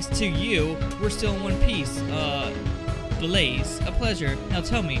 Yeah, thanks to you, we're still in one piece. Blaze, a pleasure. Now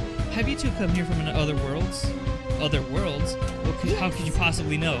tell me, have you two come here from other worlds? Other worlds? Well, how could you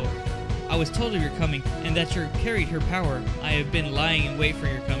possibly know? I was told of your coming, and that you carried her power. I have been lying in wait for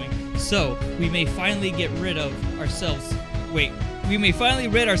your coming. So, we may finally get rid of ourselves. Wait, we may finally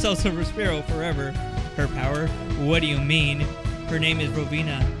rid ourselves of Respiro forever. Her power? What do you mean? Her name is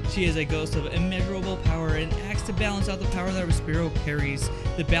Rovina. She is a ghost of immeasurable power and acts to balance out the power that Respiro carries.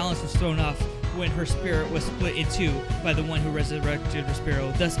 The balance was thrown off when her spirit was split in two by the one who resurrected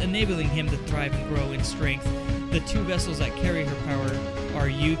Respiro, thus enabling him to thrive and grow in strength. The two vessels that carry her power are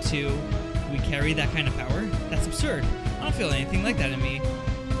you two. We carry that kind of power? That's absurd. I don't feel anything like that in me.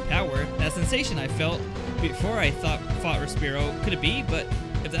 Power? That sensation I felt before I fought Respiro. Could it be? But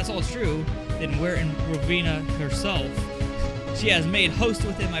if that's all true, then where in Rovina herself? She has made host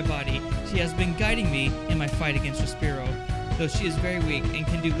within my body. She has been guiding me in my fight against Respiro. Though she is very weak and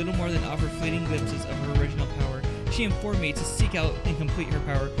can do little more than offer fleeting glimpses of her original power, she informed me to seek out and complete her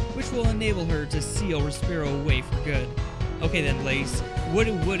power, which will enable her to seal Respiro away for good. Okay then, Blaze, what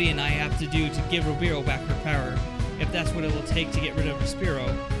do Woody and I have to do to give Respiro back her power, if that's what it will take to get rid of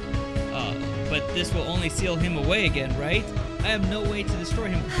Respiro? But this will only seal him away again, right? I have no way to destroy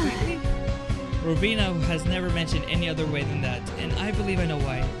him completely? Rovina has never mentioned any other way than that, and I believe I know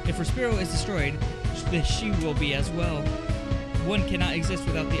why. If Respiro is destroyed, then she will be as well. One cannot exist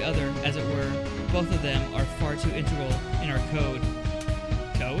without the other, as it were. Both of them are far too integral in our code.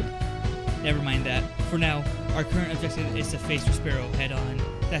 Code? Never mind that. For now, our current objective is to face Respiro head on.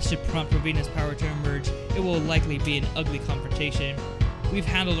 That should prompt Rovina's power to emerge. It will likely be an ugly confrontation. We've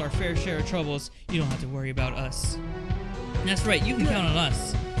handled our fair share of troubles. You don't have to worry about us. That's right, you can count on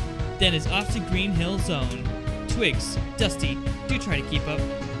us. Then it's off to Green Hill Zone. Twigs, Dusty, do try to keep up.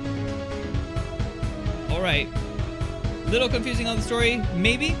 Alright. Little confusing on the story,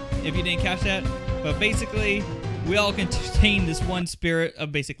 maybe, if you didn't catch that. But basically, we all contain this one spirit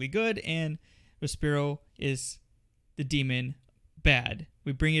of basically good, and Respiro is the demon bad.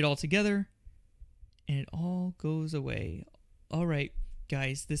 We bring it all together, and it all goes away. Alright,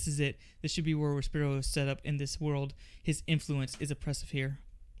 guys, this is it. This should be where Respiro is set up in this world. His influence is oppressive here.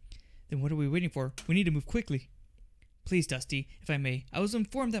 Then what are we waiting for? We need to move quickly. Please, Dusty, if I may. I was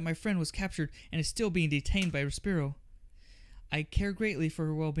informed that my friend was captured and is still being detained by Respiro. I care greatly for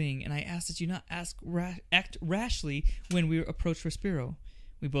her well-being, and I ask that you not act rashly when we approach Respiro.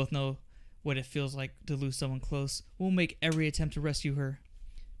 We both know what it feels like to lose someone close. We'll make every attempt to rescue her.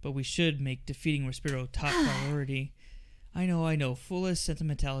 But we should make defeating Respiro top priority. I know, fullest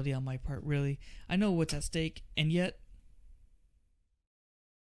sentimentality on my part, really. I know what's at stake, and yet...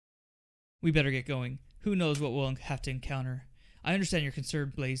 We better get going. Who knows what we'll have to encounter. I understand your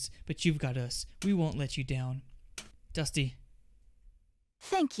concern, Blaze, but you've got us. We won't let you down. Dusty.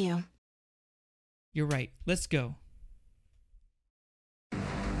 Thank you. You're right. Let's go.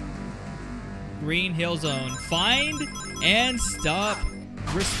 Green Hill Zone. Find and stop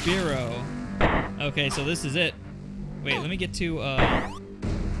Respiro. Okay, so this is it. Wait, let me get to,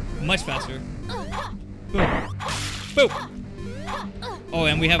 much faster. Boom. Boom. Oh,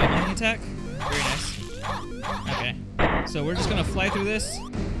 and we have a homing attack? Very nice. Okay. So we're just gonna fly through this.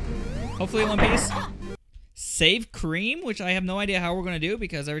 Hopefully in one piece. Save Cream, which I have no idea how we're gonna do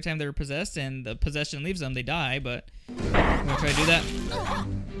because every time they're possessed and the possession leaves them, they die, but we're gonna try to do that.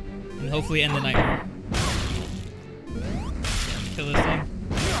 And hopefully end the nightmare. Kill this thing.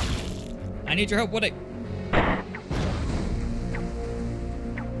 I need your help, Woody.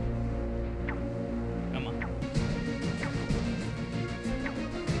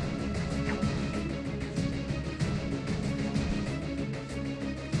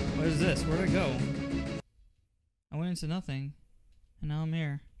 What is this? Where'd I go? I went into nothing. And now I'm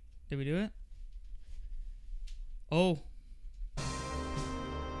here. Did we do it? Oh.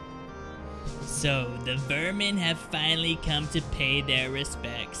 So, the vermin have finally come to pay their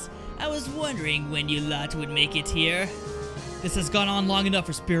respects. I was wondering when you lot would make it here. This has gone on long enough,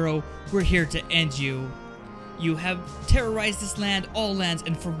 Respiro. We're here to end you. You have terrorized this land, all lands,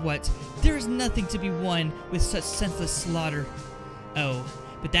 and for what? There is nothing to be won with such senseless slaughter. Oh.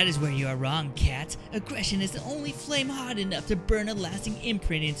 But that is where you are wrong, cat. Aggression is the only flame hot enough to burn a lasting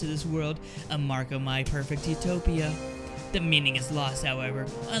imprint into this world, a mark of my perfect utopia. The meaning is lost, however,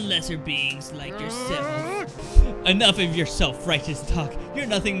 on lesser beings like yourself. Enough of your self-righteous talk. You're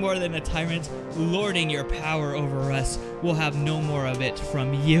nothing more than a tyrant, lording your power over us. We'll have no more of it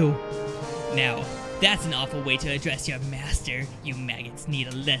from you. Now, that's an awful way to address your master. You maggots need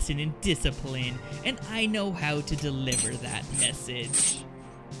a lesson in discipline, and I know how to deliver that message.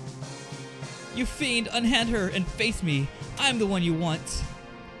 You fiend, unhand her and face me. I'm the one you want.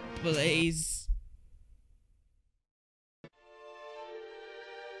 Blaze.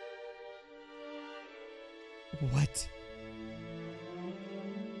 What?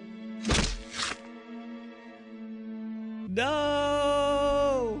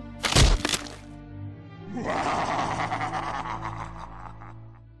 No!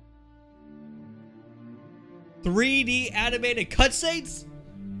 3D animated cutscenes?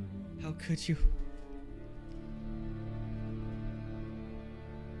 How could you?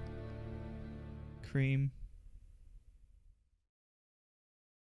 Cream.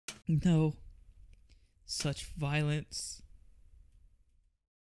 No. Such violence.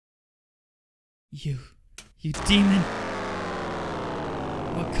 You demon.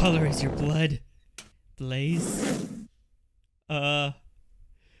 What color is your blood? Blaze?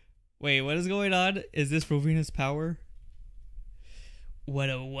 Wait, what is going on? Is this Rowena's power? What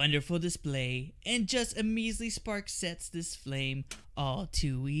a wonderful display. And just a measly spark sets this flame all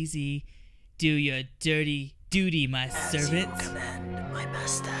too easy. Do your dirty duty, my servant. As you command, my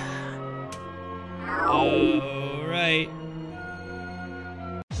master. Alright.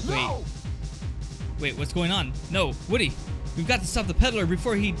 Wait, what's going on? No, Woody! We've got to stop the peddler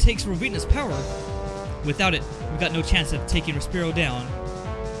before he takes Rowena's power. Without it, we've got no chance of taking Respiro down.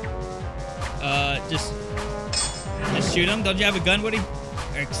 Just shoot him? Don't you have a gun, Woody?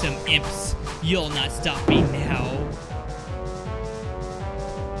 Irksome imps, you'll not stop me now.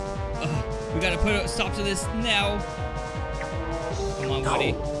 We gotta put a stop to this now. Come on,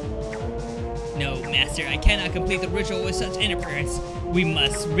 Woody. No, master, I cannot complete the ritual with such interference. We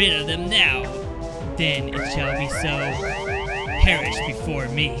must rid of them now. Then it shall be so. Perish before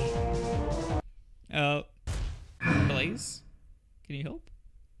me. Blaze? Can you help?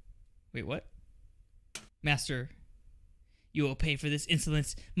 Wait, what? Master. You will pay for this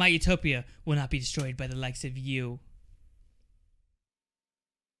insolence. My utopia will not be destroyed by the likes of you.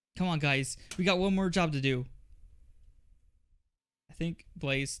 Come on, guys. We got one more job to do. I think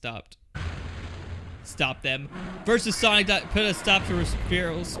Blaze stopped. Stop them. Versus Sonic. Put a stop to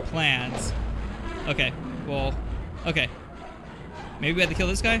Respiro's plans. Okay. Well. Okay. Maybe we have to kill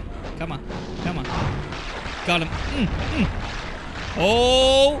this guy? Come on. Come on. Got him.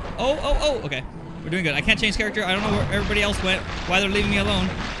 Oh. Okay. We're doing good. I can't change character. I don't know where everybody else went. Why they're leaving me alone.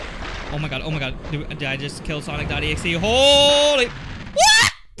 Oh my god. Oh my god. Did I just kill Sonic.exe? Holy.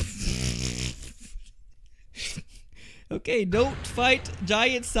 What? Okay, don't fight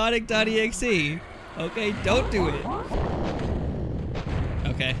giant Sonic.exe. Okay, don't do it.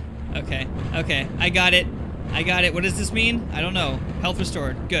 Okay. I got it. What does this mean? I don't know. Health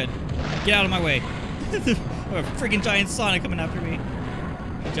restored. Good. Get out of my way. A freaking giant Sonic coming after me.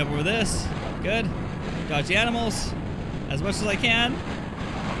 Jump over this. Good. Dodge the animals as much as I can.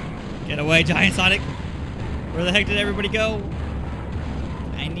 Get away, giant Sonic. Where the heck did everybody go?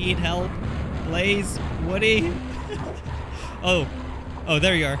 I need help. Blaze, Woody. Oh,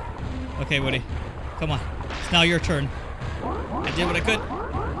 there you are. Okay, Woody. Come on. It's now your turn. I did what I could.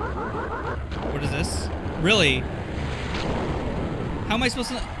 What is this? Really? How am I supposed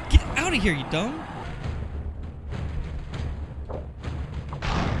to... Get out of here, you dumb.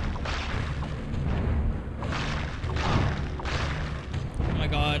 Oh my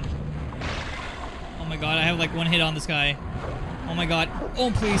god. Oh my god, I have like one hit on this guy. Oh my god.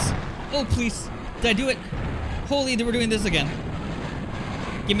 Oh, please. Oh, please. Did I do it? Holy, we're doing this again.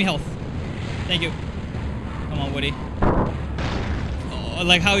 Give me health. Thank you. Come on, Woody. Oh,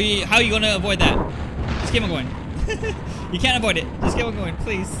 like, how you gonna avoid that? Just keep on going. You can't avoid it. Just keep on going,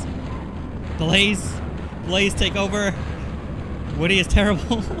 please. Blaze, take over. Woody is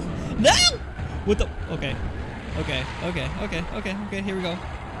terrible. No! What the? Okay. Here we go.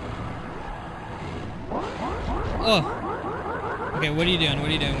 Oh. Okay, what are you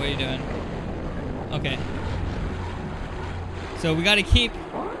doing? Okay. So we gotta keep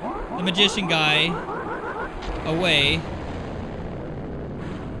the magician guy away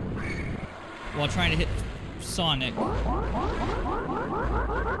while trying to hit Sonic.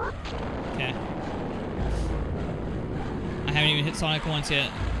 Okay. I haven't even hit Sonic once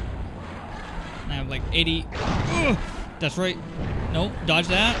yet. I have like 80. Ugh, that's right. No, dodge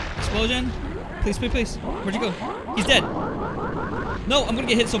that. Explosion. Please. Where'd you go? He's dead. No, I'm gonna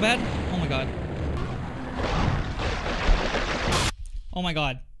get hit so bad. Oh my god. Oh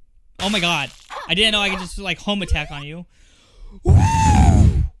my god. I didn't know I could just like home attack on you. Woo!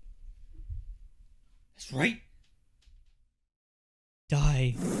 That's right.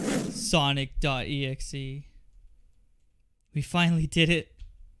 Die, Sonic.exe. We finally did it.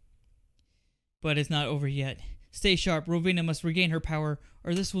 But it's not over yet. Stay sharp. Rowena must regain her power,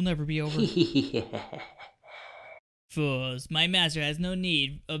 or this will never be over. Fools, my master has no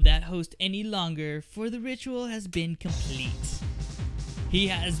need of that host any longer, for the ritual has been complete. He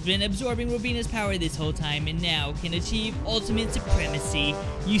has been absorbing Robina's power this whole time and now can achieve ultimate supremacy.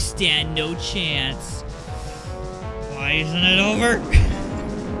 You stand no chance. Why isn't it over?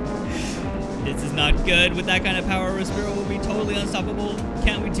 This is not good. With that kind of power, Respiro will be totally unstoppable.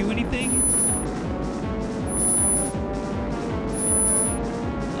 Can't we do anything?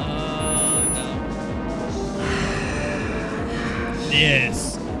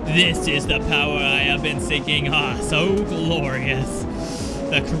 This is the power I have been seeking. Ah, so glorious.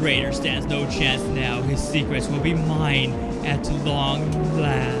 The creator stands no chance now. His secrets will be mine at long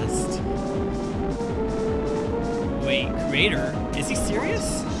last. Wait, creator? Is he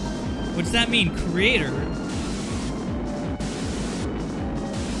serious? What does that mean, creator?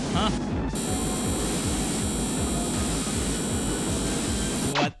 Huh?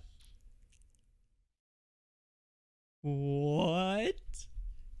 What? What?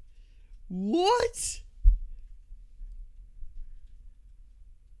 What?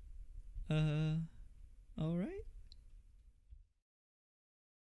 Alright.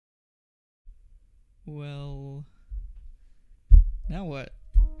 Well, now what?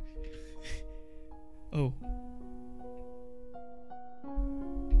 Oh.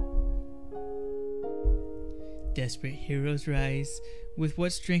 Desperate heroes rise. With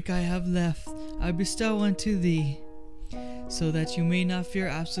what strength I have left, I bestow unto thee, so that you may not fear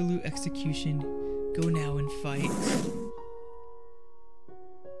absolute execution. Go now and fight.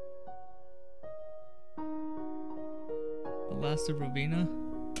 The last of Robina?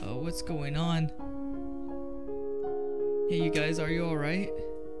 Oh, what's going on? Hey, you guys, are you alright?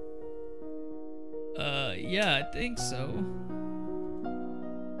 Yeah, I think so.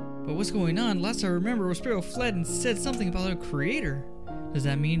 But what's going on? Last I remember, Respiro fled and said something about a creator. Does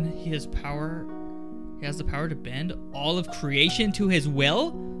that mean he has power? He has the power to bend all of creation to his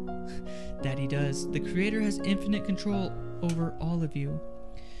will? That he does. The creator has infinite control over all of you.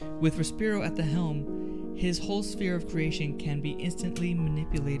 With Respiro at the helm, his whole sphere of creation can be instantly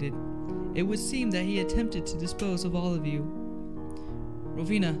manipulated. It would seem that he attempted to dispose of all of you.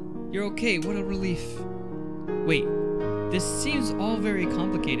 Rovina, you're okay. What a relief. Wait, this seems all very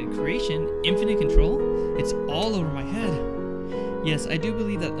complicated. Creation, infinite control? It's all over my head. Yes, I do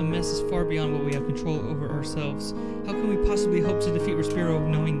believe that the mess is far beyond what we have control over ourselves. How can we possibly hope to defeat Respiro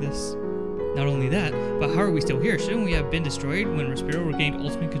knowing this? Not only that, but how are we still here? Shouldn't we have been destroyed when Respiro regained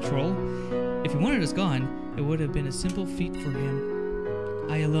ultimate control? If he wanted us gone, it would have been a simple feat for him.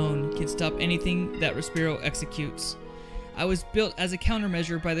 I alone can stop anything that Respiro executes. I was built as a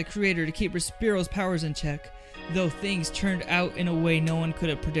countermeasure by the creator to keep Respiro's powers in check, though things turned out in a way no one could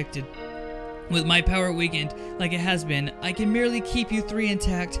have predicted. With my power weakened, like it has been, I can merely keep you three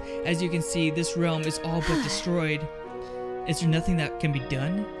intact. As you can see, this realm is all but destroyed. Is there nothing that can be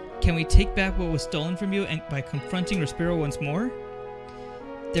done? Can we take back what was stolen from you and by confronting Respiro once more?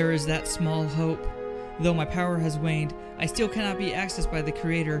 There is that small hope. Though my power has waned, I still cannot be accessed by the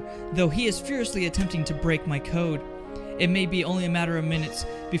creator, though he is furiously attempting to break my code. It may be only a matter of minutes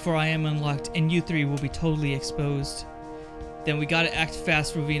before I am unlocked and you three will be totally exposed. Then we gotta act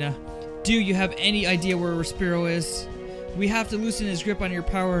fast, Rovina. Do you have any idea where Respiro is? We have to loosen his grip on your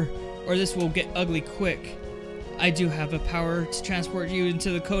power, or this will get ugly quick. I do have a power to transport you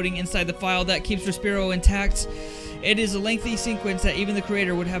into the coding inside the file that keeps Respiro intact. It is a lengthy sequence that even the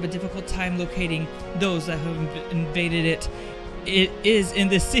creator would have a difficult time locating those that have invaded it. It is in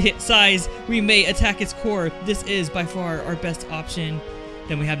this size we may attack its core. This is by far our best option.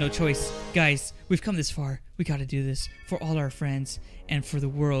 Then we have no choice. Guys, we've come this far. We gotta do this for all our friends and for the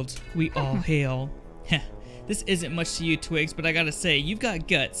world we all hail. This isn't much to you, Twigs, but I gotta say, you've got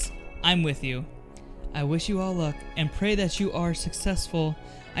guts. I'm with you. I wish you all luck and pray that you are successful.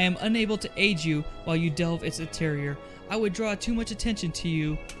 I am unable to aid you while you delve its interior. I would draw too much attention to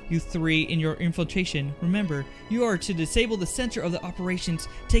you three, in your infiltration. Remember, you are to disable the center of the operations.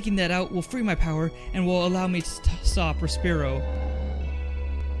 Taking that out will free my power and will allow me to stop Respiro.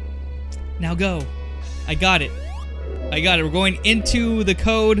 Now go. I got it. I got it. We're going into the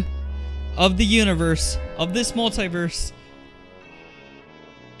code of the universe, of this multiverse.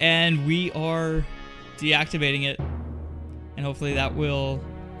 And we are deactivating it. And hopefully that will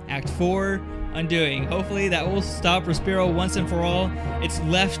Act 4, undoing. Hopefully that will stop Respiro once and for all. It's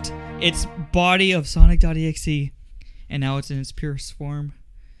left its body of Sonic.EXE, and now it's in its purest form.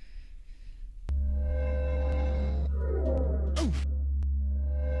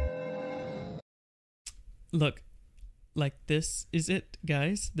 Look, like this is it,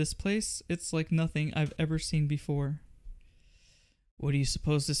 guys. This place, it's like nothing I've ever seen before. What do you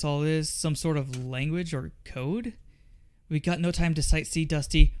suppose this all is? Some sort of language or code? We got no time to sightsee,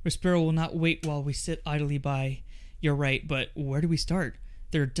 Dusty. Respiro will not wait while we sit idly by. You're right, but where do we start?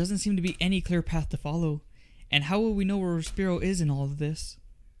 There doesn't seem to be any clear path to follow. And how will we know where Spiro is in all of this?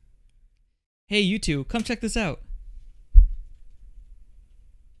 Hey, you two, come check this out.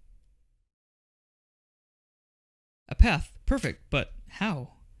 A path. Perfect, but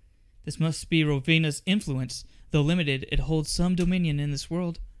how? This must be Rovina's influence. Though limited, it holds some dominion in this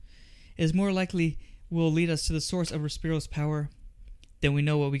world. It is more likely will lead us to the source of Respiro's power. Then we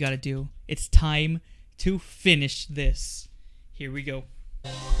know what we gotta do. It's time to finish this. Here we go.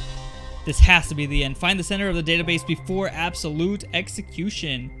 This has to be the end. Find the center of the database before absolute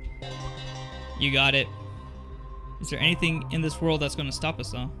execution. You got it. Is there anything in this world that's gonna stop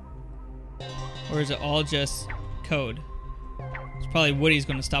us though? Or is it all just code? It's probably Woody's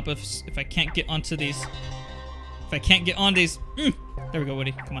gonna stop us if I can't get onto these. If I can't get on these. There we go,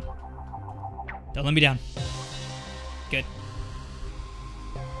 Woody. Come on. Don't let me down. Good.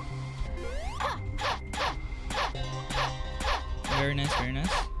 Very nice, very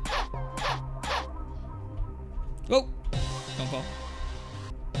nice. Whoa! Don't fall.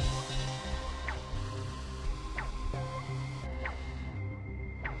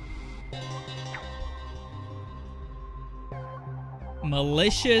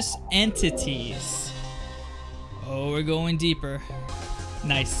 Malicious entities. Oh, we're going deeper.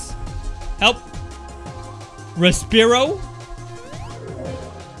 Nice. Help! Respiro?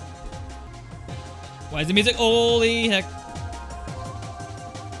 Why is the music? Holy heck.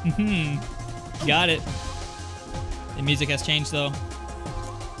 Got it. The music has changed though.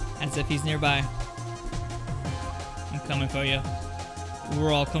 As if he's nearby. I'm coming for you.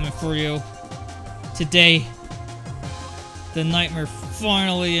 We're all coming for you. Today, the nightmare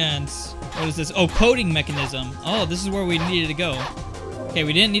finally ends. What is this? Oh, coding mechanism. Oh, this is where we needed to go. Okay,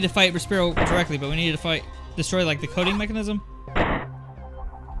 we didn't need to fight Respiro directly, but we needed to destroy like the coding mechanism.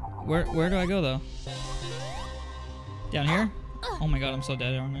 Where do I go though? Down here? Oh my god, I'm so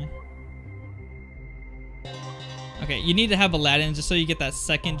dead, aren't I? Okay, you need to have Aladdin just so you get that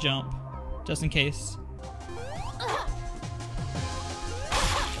second jump. Just in case.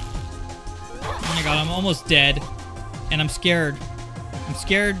 Oh my god, I'm almost dead. And I'm scared. I'm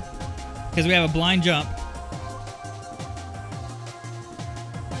scared because we have a blind jump.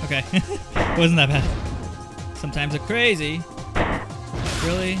 Okay. Wasn't that bad. Sometimes it's crazy.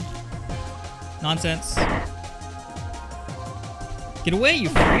 Really? Nonsense. Get away, you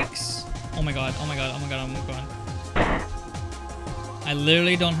freaks! Oh my god, oh my god, oh my god, I'm going. I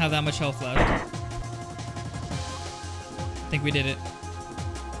literally don't have that much health left. I think we did it.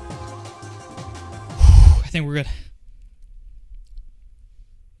 I think we're good.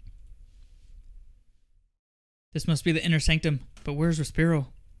 This must be the inner sanctum, but where's Respiro?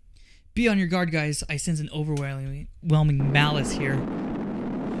 Be on your guard, guys. I sense an overwhelming malice here.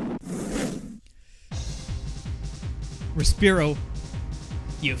 Respiro.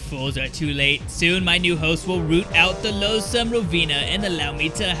 You fools are too late. Soon my new host will root out the loathsome Rovina and allow me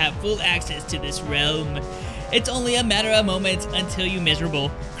to have full access to this realm. It's only a matter of moments until you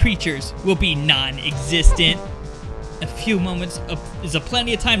miserable creatures will be non-existent. A few moments is a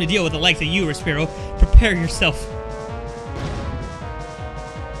plenty of time to deal with the likes of you, Respiro. Prepare yourself.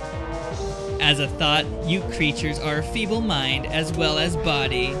 As a thought, you creatures are a feeble mind as well as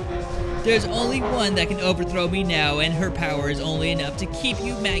body. There's only one that can overthrow me now, and her power is only enough to keep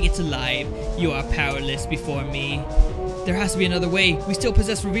you maggots alive. You are powerless before me. There has to be another way. We still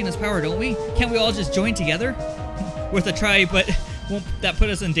possess Rovina's power, don't we? Can't we all just join together? Worth a try, but won't that put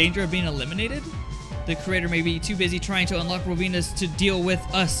us in danger of being eliminated? The creator may be too busy trying to unlock Rovina's to deal with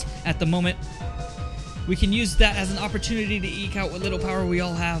us at the moment. We can use that as an opportunity to eke out what little power we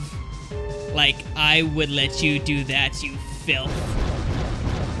all have. Like I would let you do that, you filth.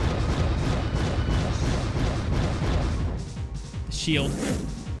 Shield.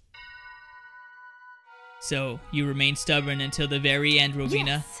 So, you remain stubborn until the very end, Rovina?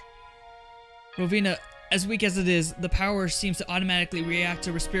 Yes. Rovina, as weak as it is, the power seems to automatically react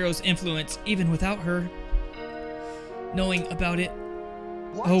to Respiro's influence, even without her knowing about it.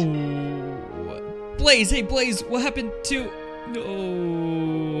 What? Oh. Blaze, hey Blaze, what happened to...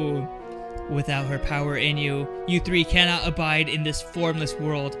 No. Without her power in you, you three cannot abide in this formless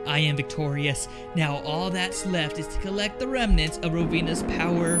world. I am victorious. Now all that's left is to collect the remnants of Rovina's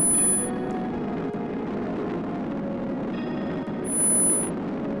power.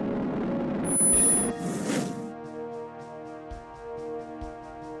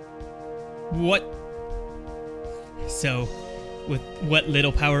 What? So, with what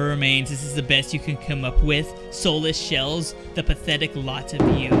little power remains, this is the best you can come up with. Soulless shells, the pathetic lot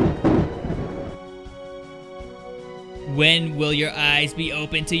of you. When will your eyes be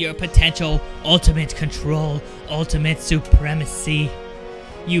open to your potential ultimate control, ultimate supremacy?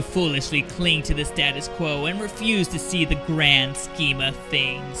 You foolishly cling to the status quo and refuse to see the grand scheme of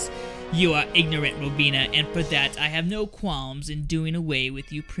things. You are ignorant, Rovina, and for that I have no qualms in doing away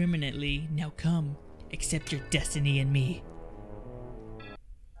with you permanently. Now come, accept your destiny in me.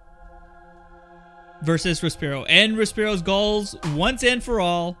 Versus Respiro. End Respiro's goals once and for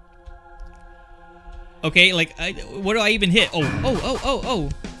all. Okay, like, what do I even hit? Oh.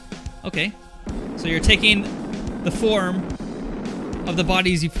 Okay. So you're taking the form of the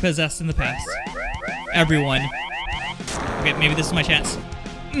bodies you've possessed in the past. Everyone. Okay, maybe this is my chance.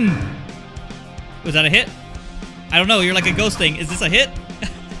 Was that a hit? I don't know, you're like a ghost thing. Is this a hit?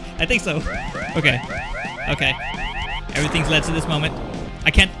 I think so. Okay. Okay. Everything's led to this moment. I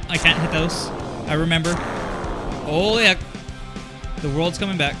can't hit those. I remember. Oh yeah. The world's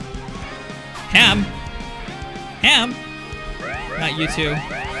coming back. Ham. Not you two.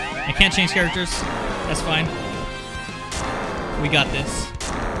 I can't change characters. That's fine. We got this.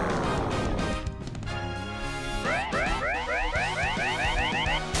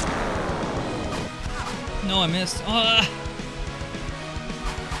 No, I missed.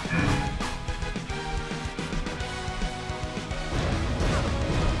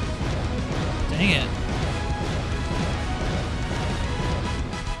 Dang it.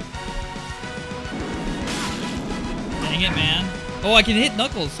 Dang it, man. Oh, I can hit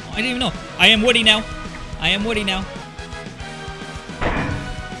Knuckles. I didn't even know. I am Woody now.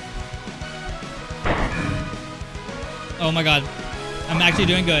 Oh my god. I'm actually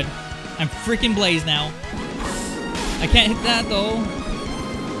doing good. I'm freaking Blaze now. I can't hit that though.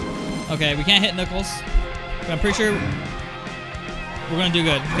 Okay, we can't hit Knuckles. But I'm pretty sure we're gonna do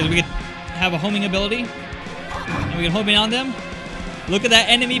good. Because we could have a homing ability. And we can home in on them. Look at that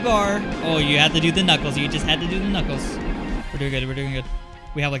enemy bar. Oh, you had to do the Knuckles. You just had to do the Knuckles. We're doing good. We're doing good.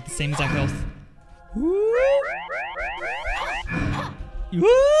 We have like the same exact health. Woo! Woo!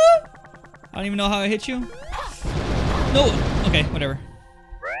 I don't even know how I hit you. No! Okay, whatever.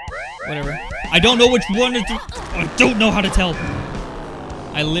 Whatever. I don't know which one is. I don't know how to tell.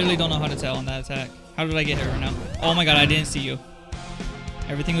 I literally don't know how to tell on that attack. How did I get hit right now? Oh my god, I didn't see you.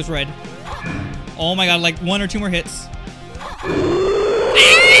 Everything was red. Oh my god, like 1 or 2 more hits.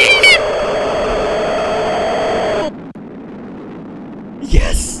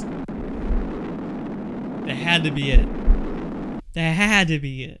 Yes! That had to be it. That had to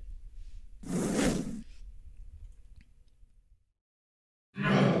be it.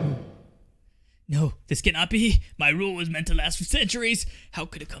 No, this cannot be. My rule was meant to last for centuries. How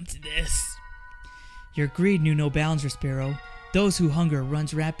could it come to this? Your greed knew no bounds, Respiro. Those who hunger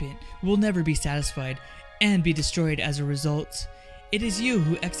runs rampant will never be satisfied and be destroyed as a result. It is you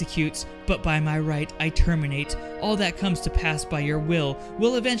who executes, but by my right I terminate. All that comes to pass by your will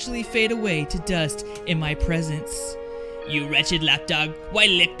eventually fade away to dust in my presence. You wretched lapdog, why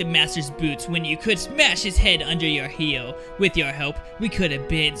lick the master's boots when you could smash his head under your heel? With your help, we could have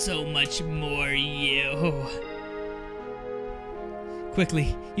been so much more you.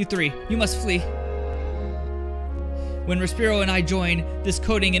 Quickly, you three, you must flee. When Respiro and I join, this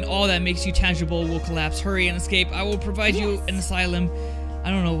coating and all that makes you tangible will collapse. Hurry and escape. I will provide you an asylum.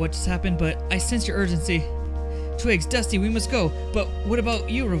 I don't know what just happened, but I sense your urgency. Twigs, Dusty, we must go. But what about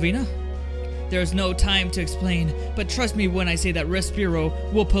you, Rovina? There is no time to explain, but trust me when I say that Respiro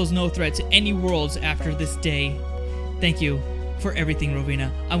will pose no threat to any worlds after this day. Thank you for everything, Rovina.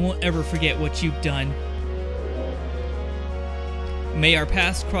 I won't ever forget what you've done. May our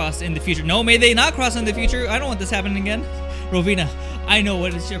paths cross in the future. No, may they not cross in the future. I don't want this happening again. Rovina, I know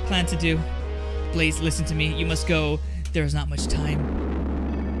what is your plan to do. Blaze, listen to me. You must go. There is not much time.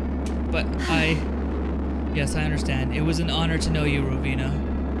 But yes, I understand. It was an honor to know you, Rovina.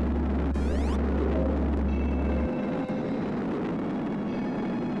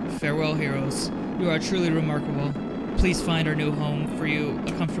 Farewell, heroes. You are truly remarkable. Please find our new home for you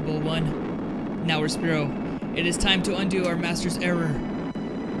a comfortable one. Now, Respiro, it is time to undo our master's error.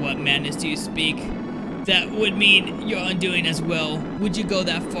 What madness do you speak? That would mean your undoing as well. Would you go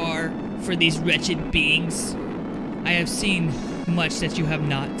that far for these wretched beings? I have seen much that you have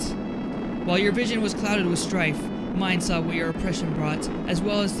not. While your vision was clouded with strife, mine saw what your oppression brought, as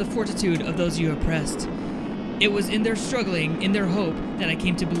well as the fortitude of those you oppressed. It was in their struggling, in their hope, that I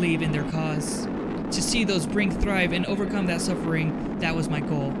came to believe in their cause. To see those bring thrive and overcome that suffering, that was my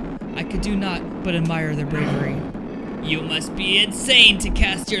goal. I could do not but admire their bravery. You must be insane to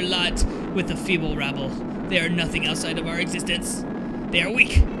cast your lot with the feeble rabble. They are nothing outside of our existence. They are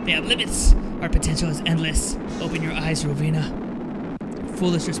weak. They have limits. Our potential is endless. Open your eyes, Rovina.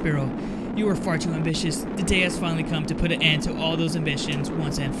 Foolish Respiro. You were far too ambitious. The day has finally come to put an end to all those ambitions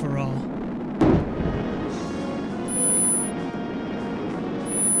once and for all.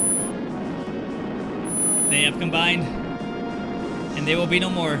 They have combined, and they will be no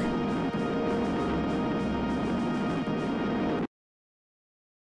more.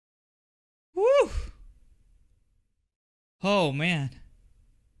 Woo! Oh man.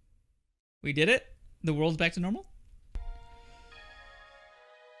 We did it? The world's back to normal?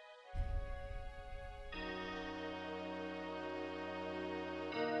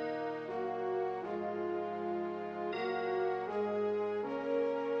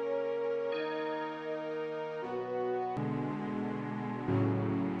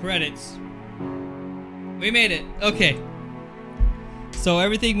 Credits. We made it. Okay. So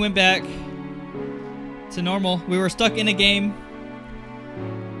everything went back to normal. We were stuck in a game,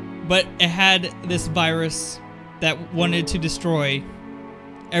 but it had this virus that wanted to destroy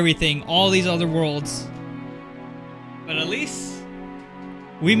everything, all these other worlds. But at least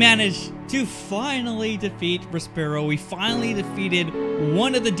we managed to finally defeat Prospero. We finally defeated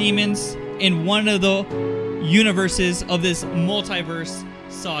one of the demons in one of the universes of this multiverse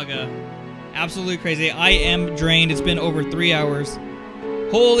saga. Absolutely crazy. I am drained. It's been over 3 hours.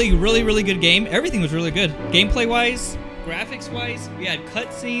 Holy, really good game. Everything was really good. Gameplay wise, graphics wise, we had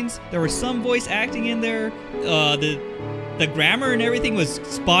cutscenes. There was some voice acting in there. The grammar and everything was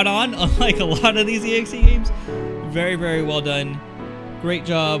spot on, unlike a lot of these EXE games. Very well done. Great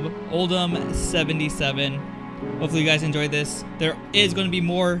job, Oldham77. Hopefully you guys enjoyed this. There is going to be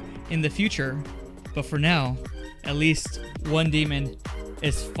more in the future, but for now, at least one demon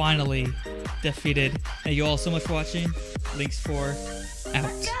is finally defeated. Thank you all so much for watching. LiNX4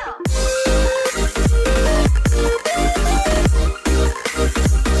 out.